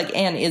course, like,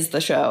 Anne is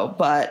the show,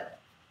 but,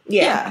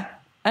 yeah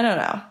I don't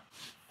know.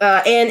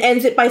 Anne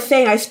ends it by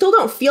saying, I still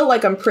don't feel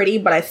like I'm pretty,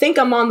 but I think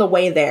I'm on the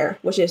way there,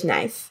 which is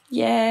nice.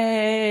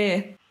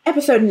 Yay.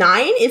 Episode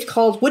 9 is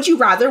called Would You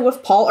Rather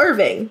with Paul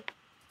Irving.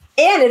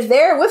 Anne is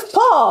there with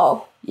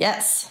Paul.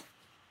 Yes.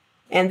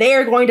 And they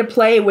are going to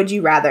play Would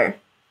You Rather.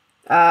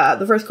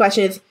 The first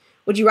question is,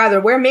 would you rather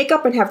wear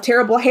makeup and have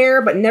terrible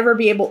hair, but never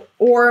be able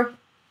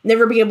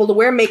to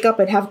wear makeup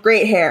and have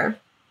great hair?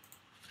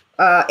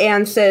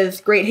 Anne says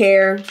great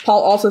hair.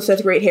 Paul also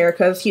says great hair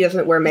because he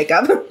doesn't wear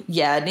makeup.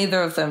 Yeah,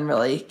 neither of them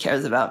really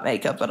cares about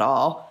makeup at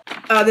all.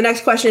 The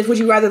next question is, would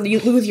you rather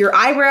lose your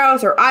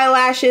eyebrows or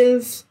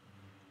eyelashes?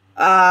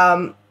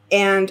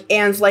 And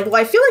Anne's like, well,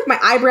 I feel like my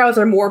eyebrows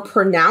are more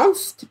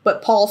pronounced,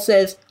 but Paul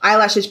says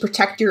eyelashes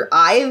protect your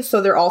eyes, so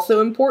they're also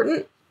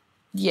important.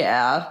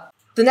 Yeah.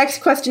 The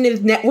next question is,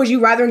 would you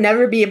rather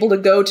never be able to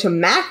go to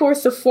MAC or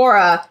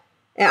Sephora?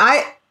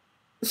 And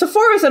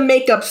Sephora's a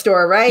makeup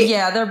store, right?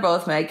 Yeah, they're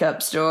both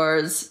makeup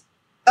stores.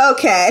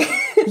 Okay.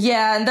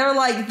 Yeah, and they're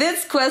like,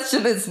 this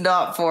question is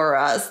not for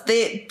us.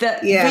 We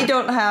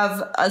don't have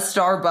a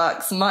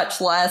Starbucks,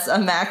 much less a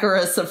MAC or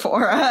a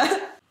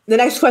Sephora. The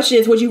next question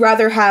is, would you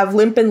rather have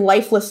limp and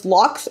lifeless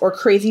locks or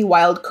crazy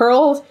wild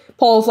curls?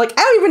 Paul's like,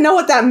 I don't even know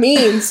what that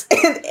means.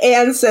 And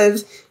Anne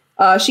says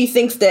she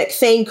thinks that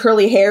saying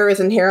curly hair is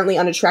inherently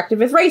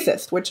unattractive is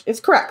racist, which is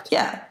correct.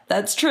 Yeah,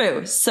 that's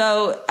true.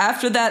 So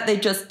after that, they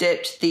just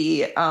ditched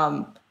the,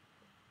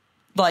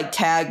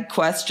 tag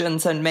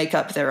questions and make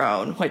up their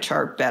own, which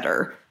are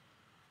better.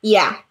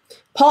 Yeah.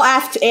 Paul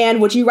asks Anne,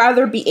 would you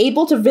rather be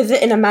able to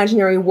visit an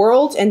imaginary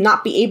world and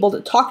not be able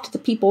to talk to the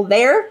people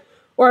there?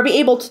 Or be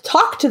able to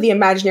talk to the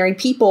imaginary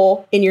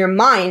people in your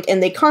mind,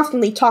 and they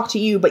constantly talk to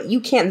you, but you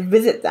can't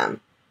visit them.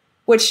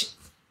 What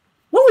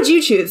would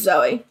you choose,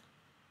 Zoe?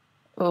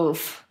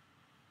 Oof.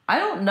 I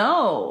don't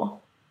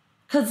know.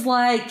 Because,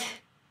 like,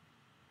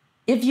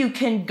 if you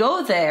can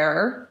go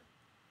there,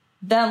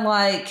 then,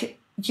 like,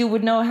 you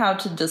would know how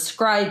to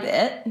describe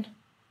it,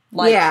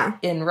 like,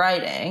 in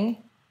writing.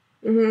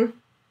 Mm-hmm.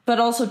 But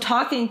also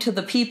talking to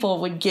the people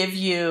would give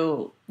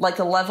you, like,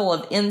 a level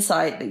of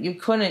insight that you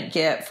couldn't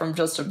get from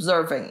just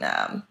observing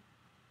them.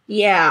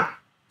 Yeah.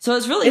 So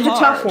it's really hard.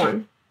 It's a tough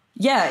one.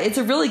 Yeah, it's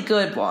a really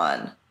good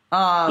one.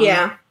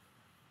 Yeah.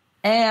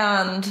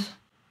 And,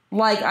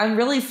 like, I'm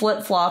really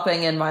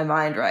flip-flopping in my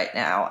mind right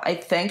now. I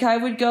think I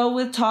would go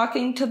with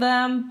talking to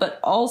them, but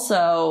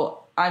also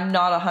I'm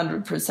not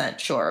 100%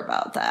 sure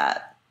about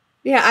that.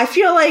 Yeah, I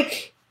feel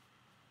like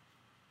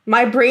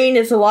my brain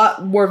is a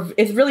lot more,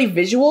 it's really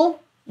visual.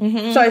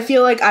 Mm-hmm. So I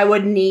feel like I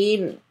would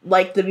need,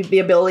 like, the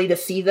ability to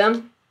see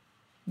them.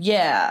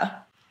 Yeah.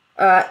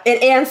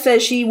 And Anne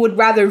says she would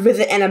rather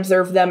visit and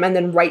observe them and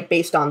then write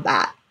based on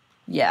that.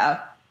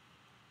 Yeah.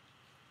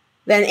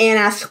 Then Anne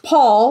asks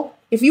Paul,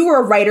 if you were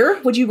a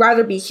writer, would you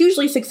rather be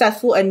hugely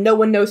successful and no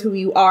one knows who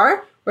you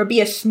are, or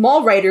be a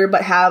small writer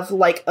but have,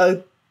 like,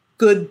 a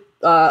good,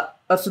 a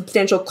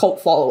substantial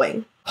cult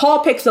following?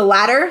 Paul picks the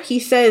latter. He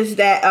says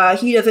that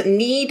he doesn't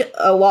need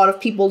a lot of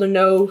people to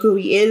know who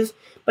he is,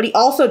 but he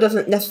also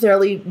doesn't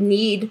necessarily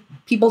need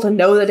people to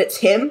know that it's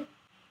him.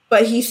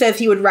 But he says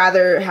he would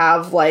rather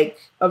have, like,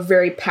 a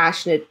very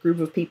passionate group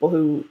of people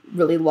who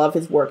really love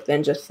his work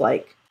than just,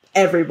 like,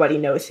 everybody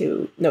knows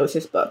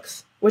his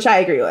books, which I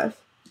agree with.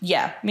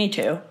 Yeah, me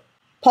too.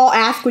 Paul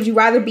asks, would you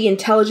rather be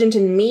intelligent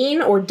and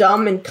mean or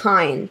dumb and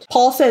kind?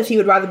 Paul says he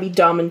would rather be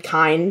dumb and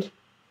kind.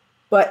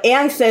 But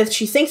Anne says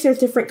she thinks there's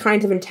different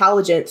kinds of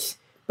intelligence,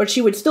 but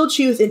she would still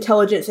choose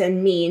intelligence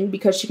and mean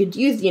because she could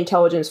use the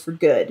intelligence for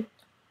good.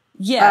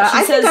 Yeah,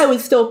 I think I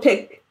would still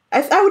pick.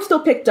 I would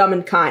still pick dumb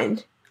and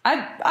kind.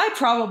 I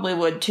probably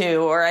would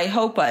too, or I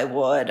hope I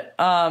would.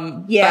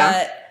 Yeah.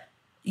 But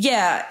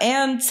yeah,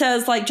 Anne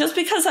says, like, just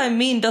because I'm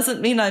mean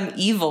doesn't mean I'm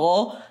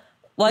evil.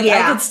 Like,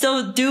 I could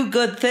still do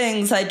good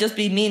things. I'd just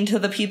be mean to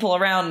the people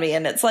around me.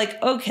 And it's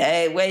like,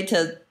 okay, way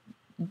to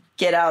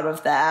get out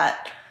of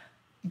that.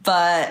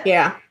 But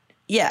yeah.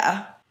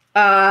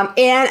 Anne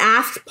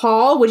asks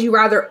Paul, would you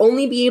rather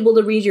only be able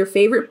to read your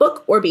favorite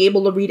book or be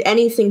able to read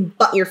anything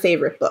but your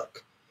favorite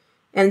book?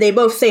 And they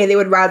both say they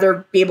would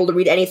rather be able to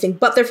read anything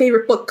but their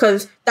favorite book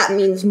because that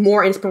means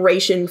more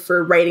inspiration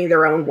for writing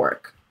their own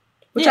work,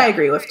 which I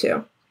agree with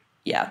too.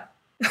 Yeah.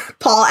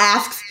 Paul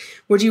asks,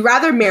 would you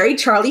rather marry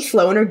Charlie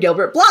Sloane or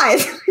Gilbert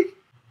Blythe?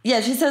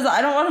 Yeah, she says,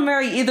 I don't want to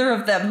marry either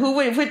of them.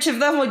 Which of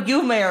them would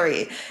you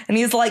marry? And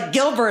he's like,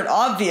 Gilbert,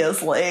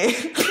 obviously.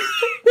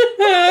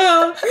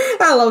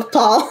 I love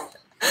Paul.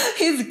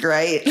 He's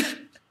great.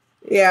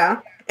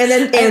 Yeah. And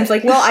then Anne's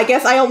like, well, I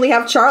guess I only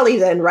have Charlie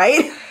then,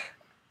 right?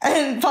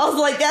 And Paul's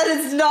like, that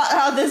is not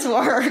how this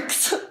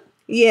works.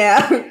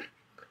 Yeah.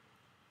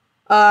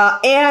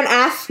 Anne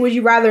asks, would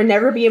you rather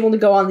never be able to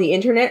go on the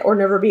internet or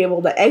never be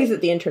able to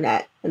exit the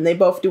internet? And they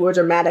both do a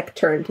dramatic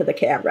turn to the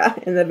camera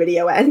and the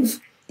video ends.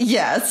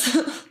 Yes.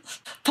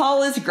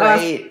 Paul is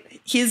great.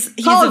 He's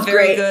a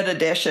very good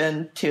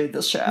addition to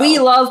the show. We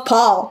love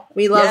Paul.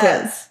 We love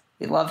him.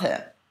 We love him.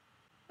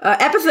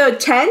 Episode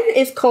 10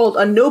 is called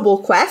A Noble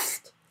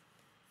Quest.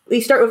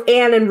 We start with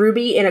Anne and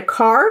Ruby in a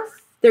car.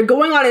 They're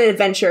going on an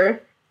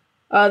adventure.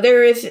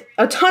 There is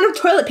a ton of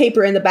toilet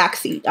paper in the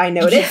backseat, I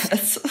noticed.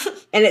 Yes.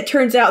 And it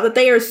turns out that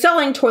they are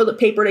selling toilet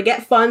paper to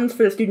get funds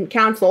for the student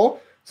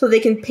council so they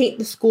can paint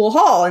the school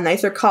hall a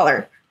nicer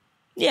color.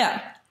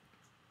 Yeah.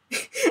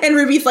 And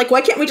Ruby's like,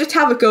 why can't we just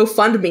have a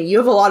GoFundMe? You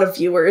have a lot of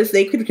viewers.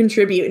 They could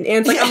contribute. And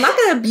Anne's like, I'm not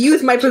going to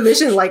abuse my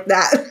position like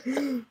that.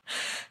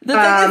 The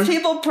thing is,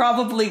 people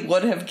probably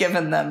would have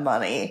given them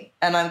money.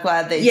 And I'm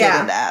glad they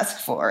didn't ask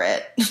for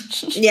it.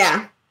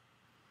 Yeah.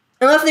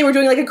 Unless they were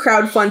doing, like, a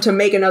crowdfund to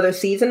make another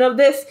season of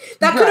this.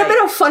 That could have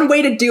been a fun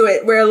way to do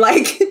it, where,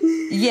 like...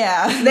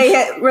 Yeah.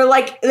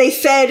 They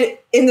said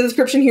in the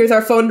description, here's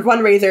our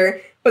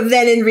fundraiser, but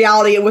then in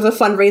reality it was a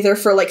fundraiser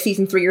for, like,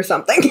 season 3 or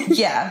something.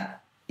 Yeah.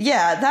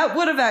 Yeah, that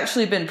would have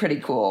actually been pretty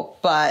cool,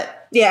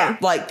 but... Yeah.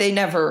 Like, they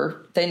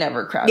never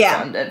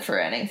crowdfunded for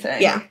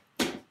anything. Yeah.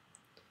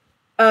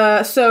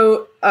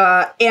 So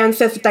Anne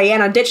says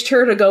Diana ditched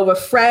her to go with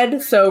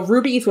Fred, so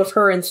Ruby's with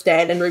her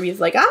instead, and Ruby's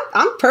like,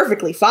 I'm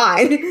perfectly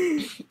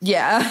fine.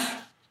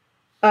 Yeah.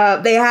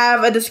 They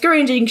have a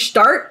discouraging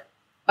start.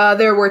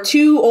 There were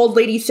 2 old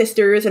lady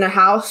sisters in a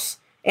house,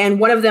 and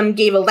one of them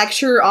gave a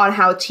lecture on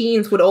how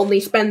teens would only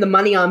spend the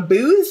money on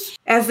booze.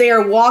 As they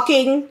are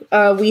walking,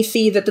 we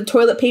see that the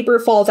toilet paper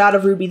falls out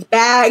of Ruby's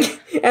bag,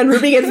 and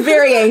Ruby gets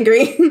very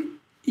angry.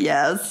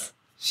 Yes.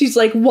 She's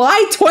like,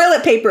 why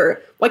toilet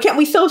paper? Why can't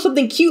we sell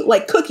something cute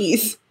like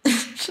cookies?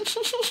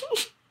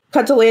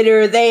 Cut to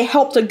later, they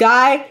helped a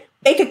guy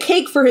bake a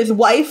cake for his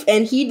wife,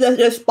 and he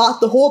just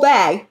bought the whole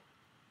bag.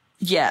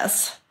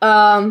 Yes.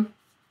 And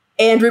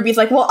Ruby's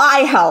like, well, I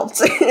helped.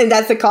 And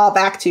that's a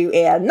callback to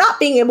Anne not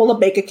being able to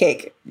bake a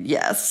cake.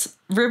 Yes.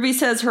 Ruby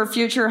says her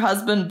future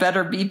husband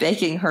better be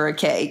baking her a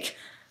cake.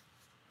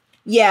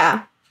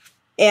 Yeah.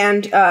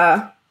 And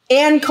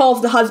Anne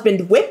calls the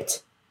husband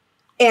whipped.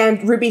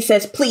 And Ruby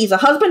says, please, a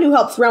husband who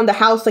helps around the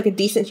house like a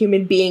decent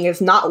human being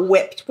is not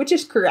whipped, which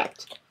is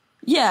correct.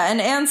 Yeah,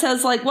 and Anne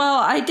says, like, well,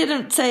 I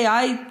didn't say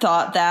I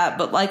thought that,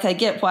 but, like, I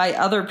get why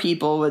other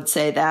people would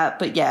say that.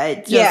 But, yeah,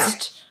 it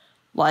just,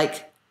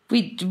 like,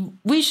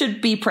 we should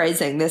be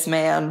praising this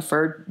man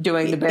for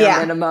doing the bare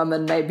minimum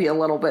and maybe a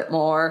little bit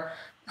more.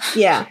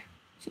 Yeah.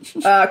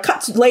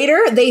 Cuts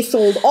later, they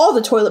sold all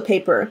the toilet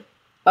paper.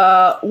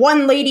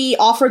 One lady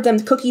offered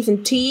them cookies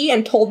and tea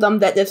and told them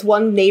that this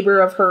one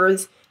neighbor of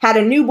hers had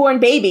a newborn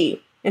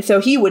baby, and so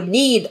he would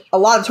need a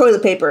lot of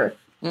toilet paper.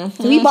 Mm-hmm.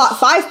 So he bought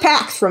 5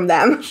 packs from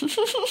them.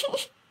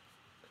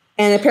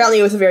 And apparently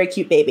it was a very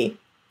cute baby.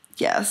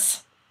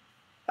 Yes.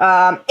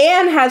 Anne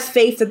has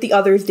faith that the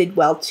others did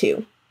well,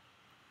 too.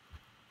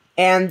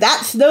 And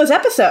that's those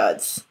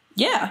episodes.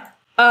 Yeah.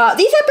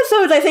 These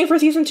episodes, I think, for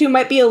season 2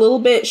 might be a little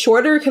bit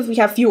shorter because we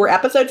have fewer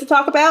episodes to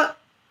talk about.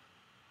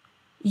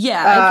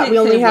 Yeah, I think we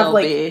only they have, will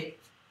like, be.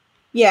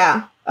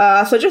 Yeah.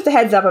 So just a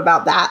heads up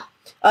about that.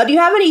 Do you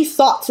have any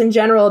thoughts in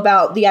general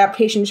about the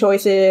adaptation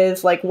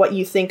choices, like what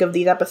you think of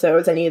these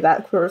episodes, any of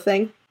that sort of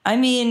thing? I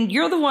mean,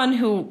 you're the one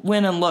who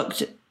went and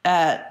looked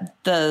at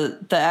the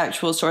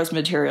actual source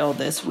material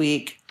this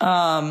week.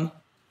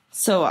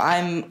 So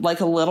I'm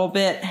like a little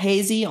bit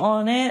hazy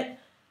on it.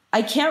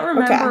 I can't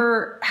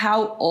remember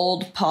how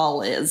old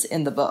Paul is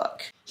in the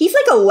book. He's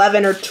like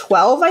 11 or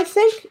 12, I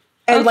think.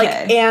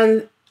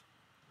 And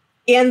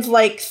Anne's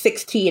like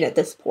 16 at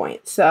this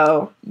point,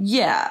 so...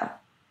 Yeah.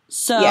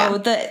 So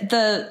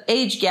the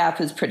age gap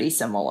is pretty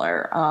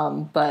similar,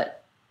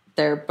 but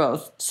they're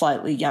both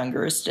slightly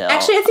younger still.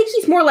 Actually, I think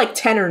he's more like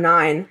 10 or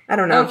 9. I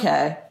don't know.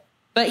 Okay.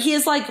 But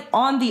he's like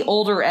on the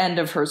older end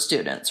of her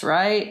students,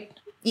 right?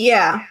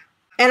 Yeah.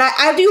 And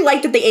I do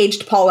like that they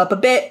aged Paul up a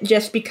bit,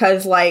 just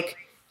because, like,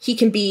 he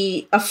can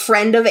be a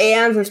friend of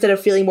Anne's instead of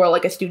feeling more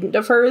like a student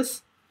of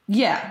hers.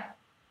 Yeah.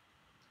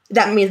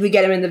 That means we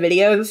get him in the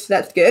videos.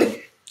 That's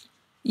good.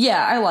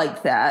 Yeah, I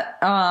like that.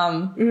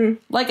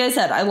 Like I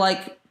said, I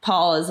like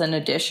Paul as an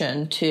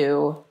addition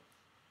to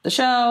the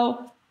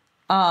show.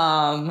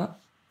 I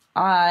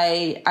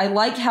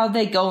like how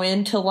they go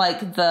into,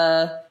 like,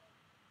 the,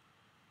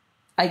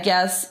 I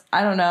guess,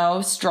 I don't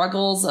know,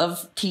 struggles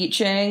of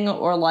teaching,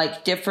 or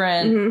like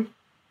different,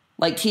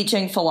 like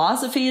teaching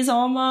philosophies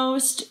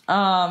almost.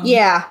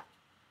 Yeah.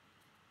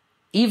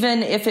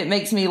 Even if it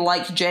makes me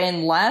like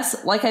Jane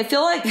less, like I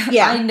feel like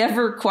I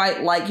never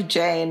quite liked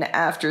Jane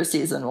after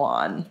season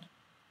 1.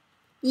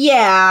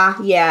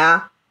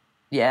 Yeah.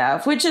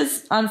 Yeah, which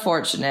is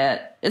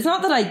unfortunate. It's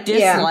not that I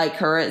dislike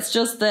her, it's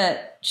just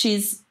that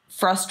she's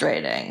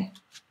frustrating.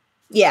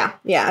 Yeah,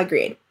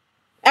 agreed.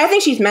 I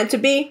think she's meant to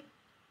be.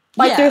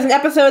 Like, there's an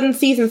episode in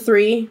season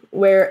 3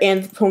 where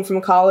Anne's home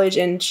from college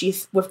and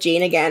she's with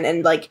Jane again,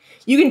 and, like,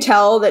 you can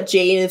tell that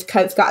Jane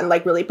has gotten,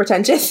 like, really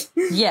pretentious.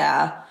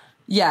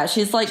 Yeah,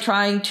 she's, like,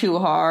 trying too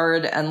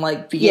hard and,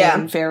 like,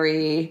 being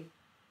very,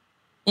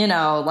 you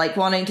know, like,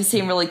 wanting to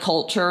seem really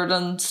cultured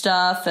and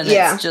stuff, and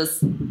it's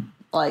just,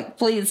 like,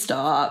 please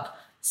stop.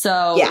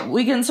 So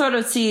we can sort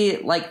of see,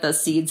 like, the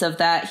seeds of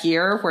that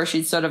here, where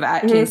she's sort of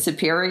acting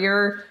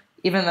superior,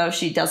 even though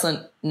she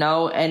doesn't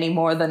know any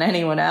more than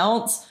anyone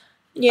else.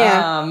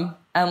 Yeah.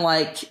 And,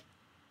 like,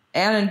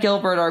 Anne and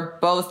Gilbert are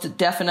both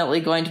definitely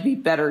going to be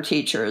better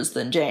teachers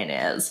than Jane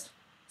is.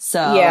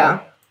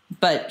 So,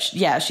 but,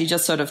 she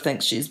just sort of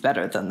thinks she's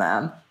better than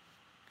them.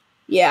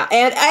 Yeah,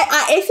 and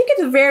I think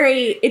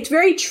it's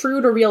very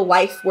true to real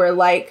life, where,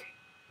 like,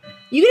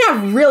 you can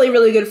have really,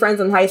 really good friends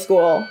in high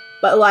school,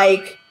 but,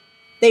 like,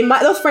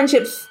 those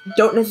friendships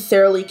don't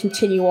necessarily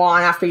continue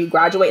on after you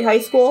graduate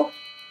high school.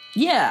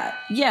 Yeah,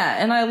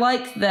 and I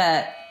like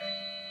that.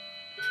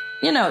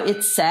 You know,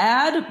 it's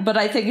sad, but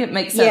I think it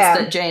makes sense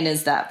that Jane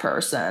is that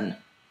person.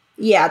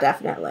 Yeah,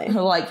 definitely.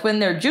 Like, when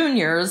they're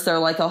juniors, they're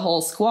like a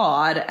whole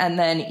squad, and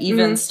then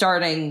even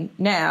starting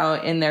now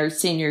in their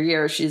senior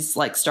year, she's,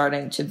 like,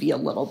 starting to be a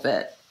little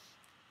bit,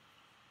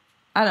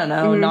 I don't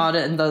know,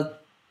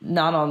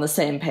 not on the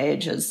same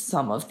page as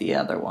some of the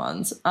other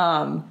ones.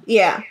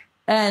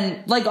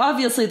 And, like,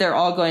 obviously they're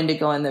all going to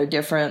go in their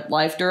different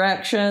life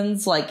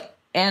directions. Like,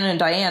 Anne and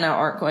Diana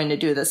aren't going to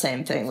do the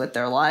same thing with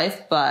their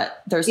life,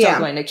 but they're still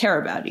going to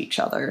care about each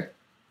other.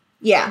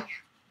 Yeah,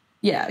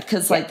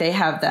 because, like, they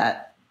have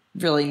that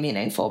really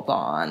meaningful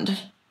bond.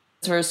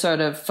 So we're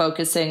sort of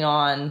focusing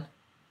on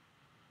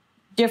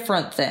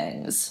different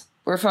things.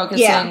 We're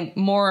focusing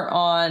more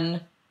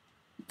on,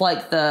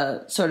 like,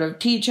 the sort of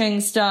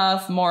teaching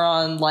stuff, more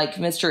on, like,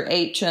 Mr.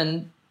 H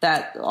and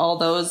all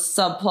those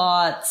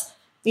subplots.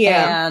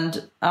 Yeah.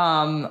 And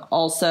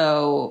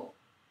also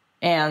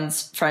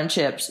Anne's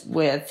friendships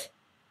with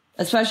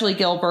especially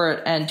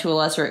Gilbert and, to a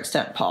lesser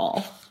extent,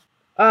 Paul.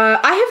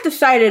 I have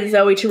decided,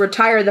 Zoe, to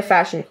retire the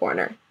fashion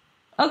corner.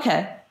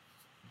 Okay.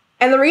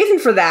 And the reason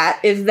for that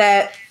is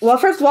that, well,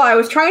 first of all, I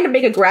was trying to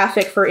make a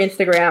graphic for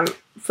Instagram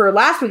for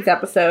last week's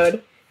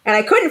episode, and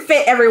I couldn't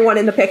fit everyone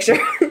in the picture.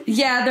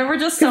 Yeah, there were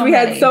just so many. We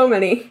had so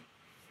many.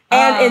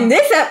 And in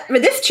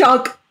this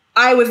chunk,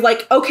 I was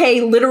like,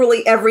 okay,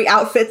 literally every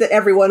outfit that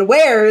everyone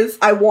wears,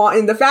 I want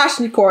in the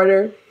fashion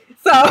corner.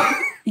 So...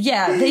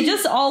 Yeah, they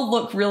just all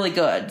look really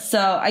good. So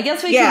I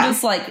guess we can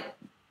just, like,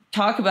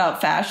 talk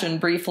about fashion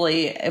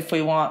briefly if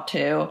we want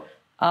to.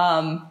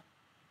 I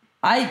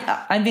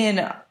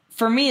mean,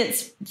 for me,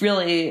 it's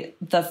really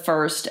the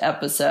first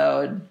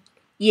episode.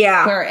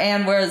 Yeah. Where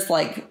Anne wears,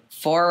 like,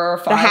 4 or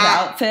 5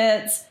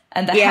 outfits.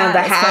 And the hat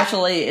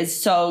especially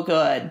is so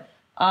good.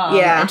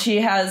 And she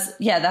has,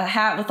 the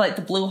hat with, like,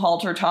 the blue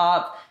halter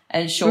top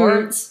and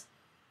shorts.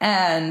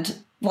 And,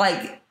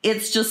 like,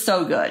 it's just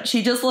so good.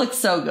 She just looks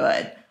so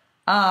good.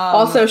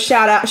 Also,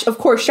 shout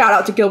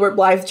out to Gilbert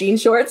Blythe's jean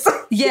shorts.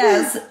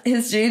 Yes,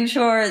 his jean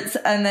shorts,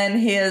 and then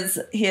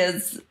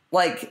his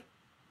like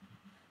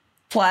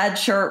plaid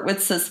shirt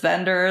with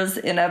suspenders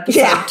in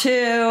episode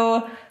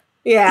 2.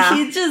 Yeah,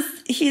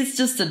 he's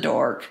just a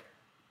dork.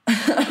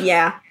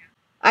 Yeah,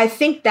 I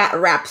think that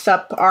wraps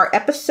up our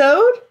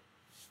episode.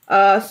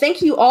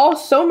 Thank you all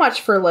so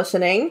much for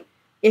listening.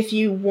 If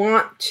you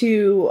want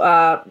to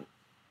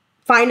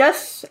find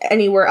us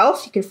anywhere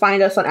else, you can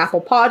find us on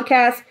Apple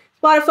Podcasts,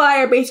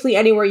 Spotify, or basically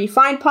anywhere you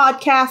find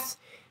podcasts.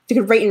 If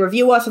you could rate and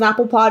review us on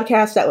Apple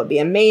Podcasts, that would be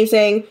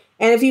amazing.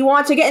 And if you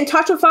want to get in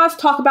touch with us,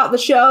 talk about the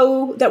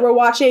show that we're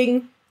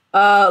watching,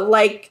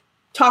 like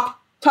talk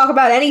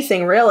about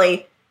anything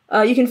really,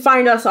 you can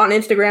find us on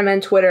Instagram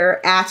and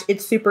Twitter at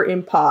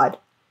 @It'sSuperImpod.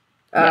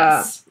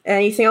 Yes.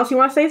 Anything else you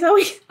want to say,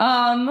 Zoe?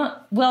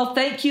 Well,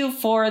 thank you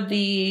for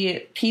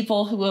the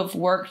people who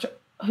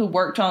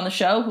worked on the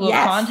show, who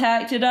have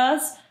contacted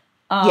us.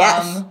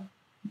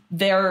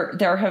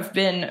 There have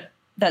been,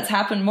 that's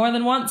happened more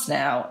than once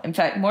now. In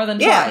fact, more than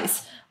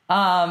twice.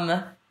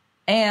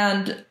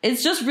 And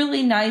it's just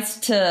really nice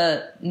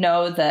to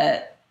know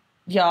that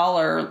y'all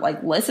are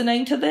like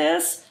listening to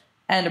this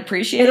and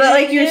appreciating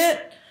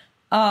it.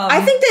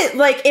 I think that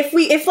like if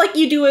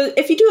you do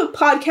a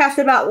podcast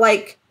about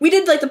like we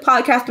did like the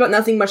podcast about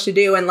Nothing Much to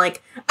Do, and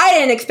like I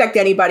didn't expect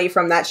anybody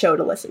from that show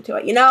to listen to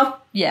it, you know?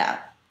 Yeah.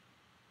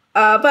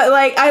 But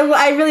like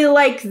I really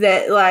like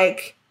that.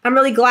 Like I'm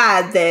really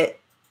glad that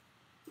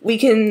we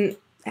can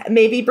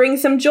maybe bring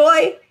some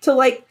joy to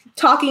like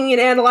talking and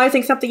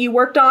analyzing something you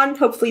worked on.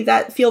 Hopefully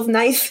that feels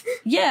nice.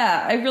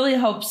 Yeah, I really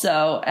hope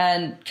so.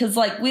 And because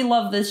like we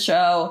love this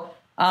show.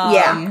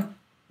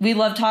 We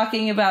love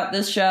talking about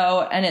this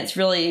show, and it's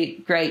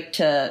really great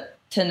to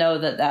know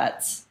that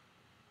that's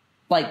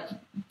like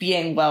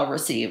being well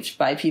received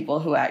by people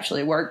who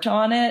actually worked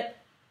on it.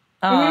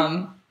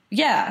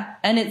 Yeah,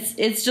 and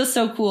it's just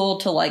so cool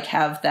to like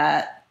have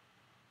that.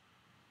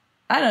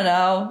 I don't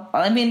know.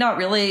 I mean, not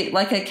really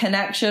like a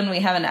connection. We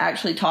haven't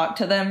actually talked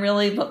to them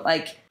really, but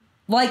like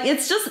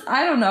it's just,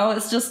 I don't know.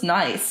 It's just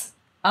nice.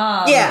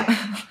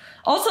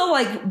 Also,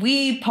 like,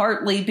 we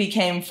partly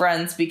became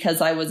friends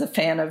because I was a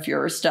fan of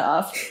your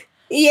stuff.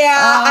 Yeah,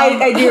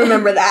 I do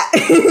remember that.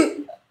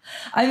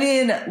 I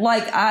mean,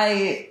 like,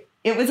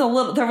 there was a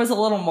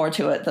little more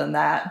to it than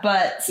that.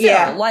 But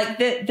still, like,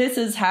 this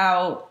is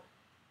how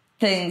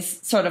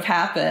things sort of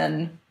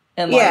happen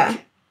in,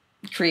 like,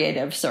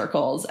 creative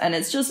circles. And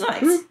it's just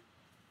nice. Mm-hmm.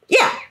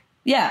 Yeah.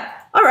 Yeah.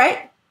 All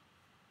right.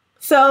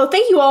 So,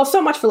 thank you all so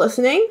much for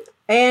listening.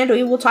 And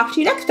we will talk to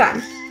you next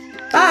time.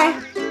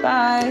 Bye.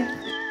 Bye.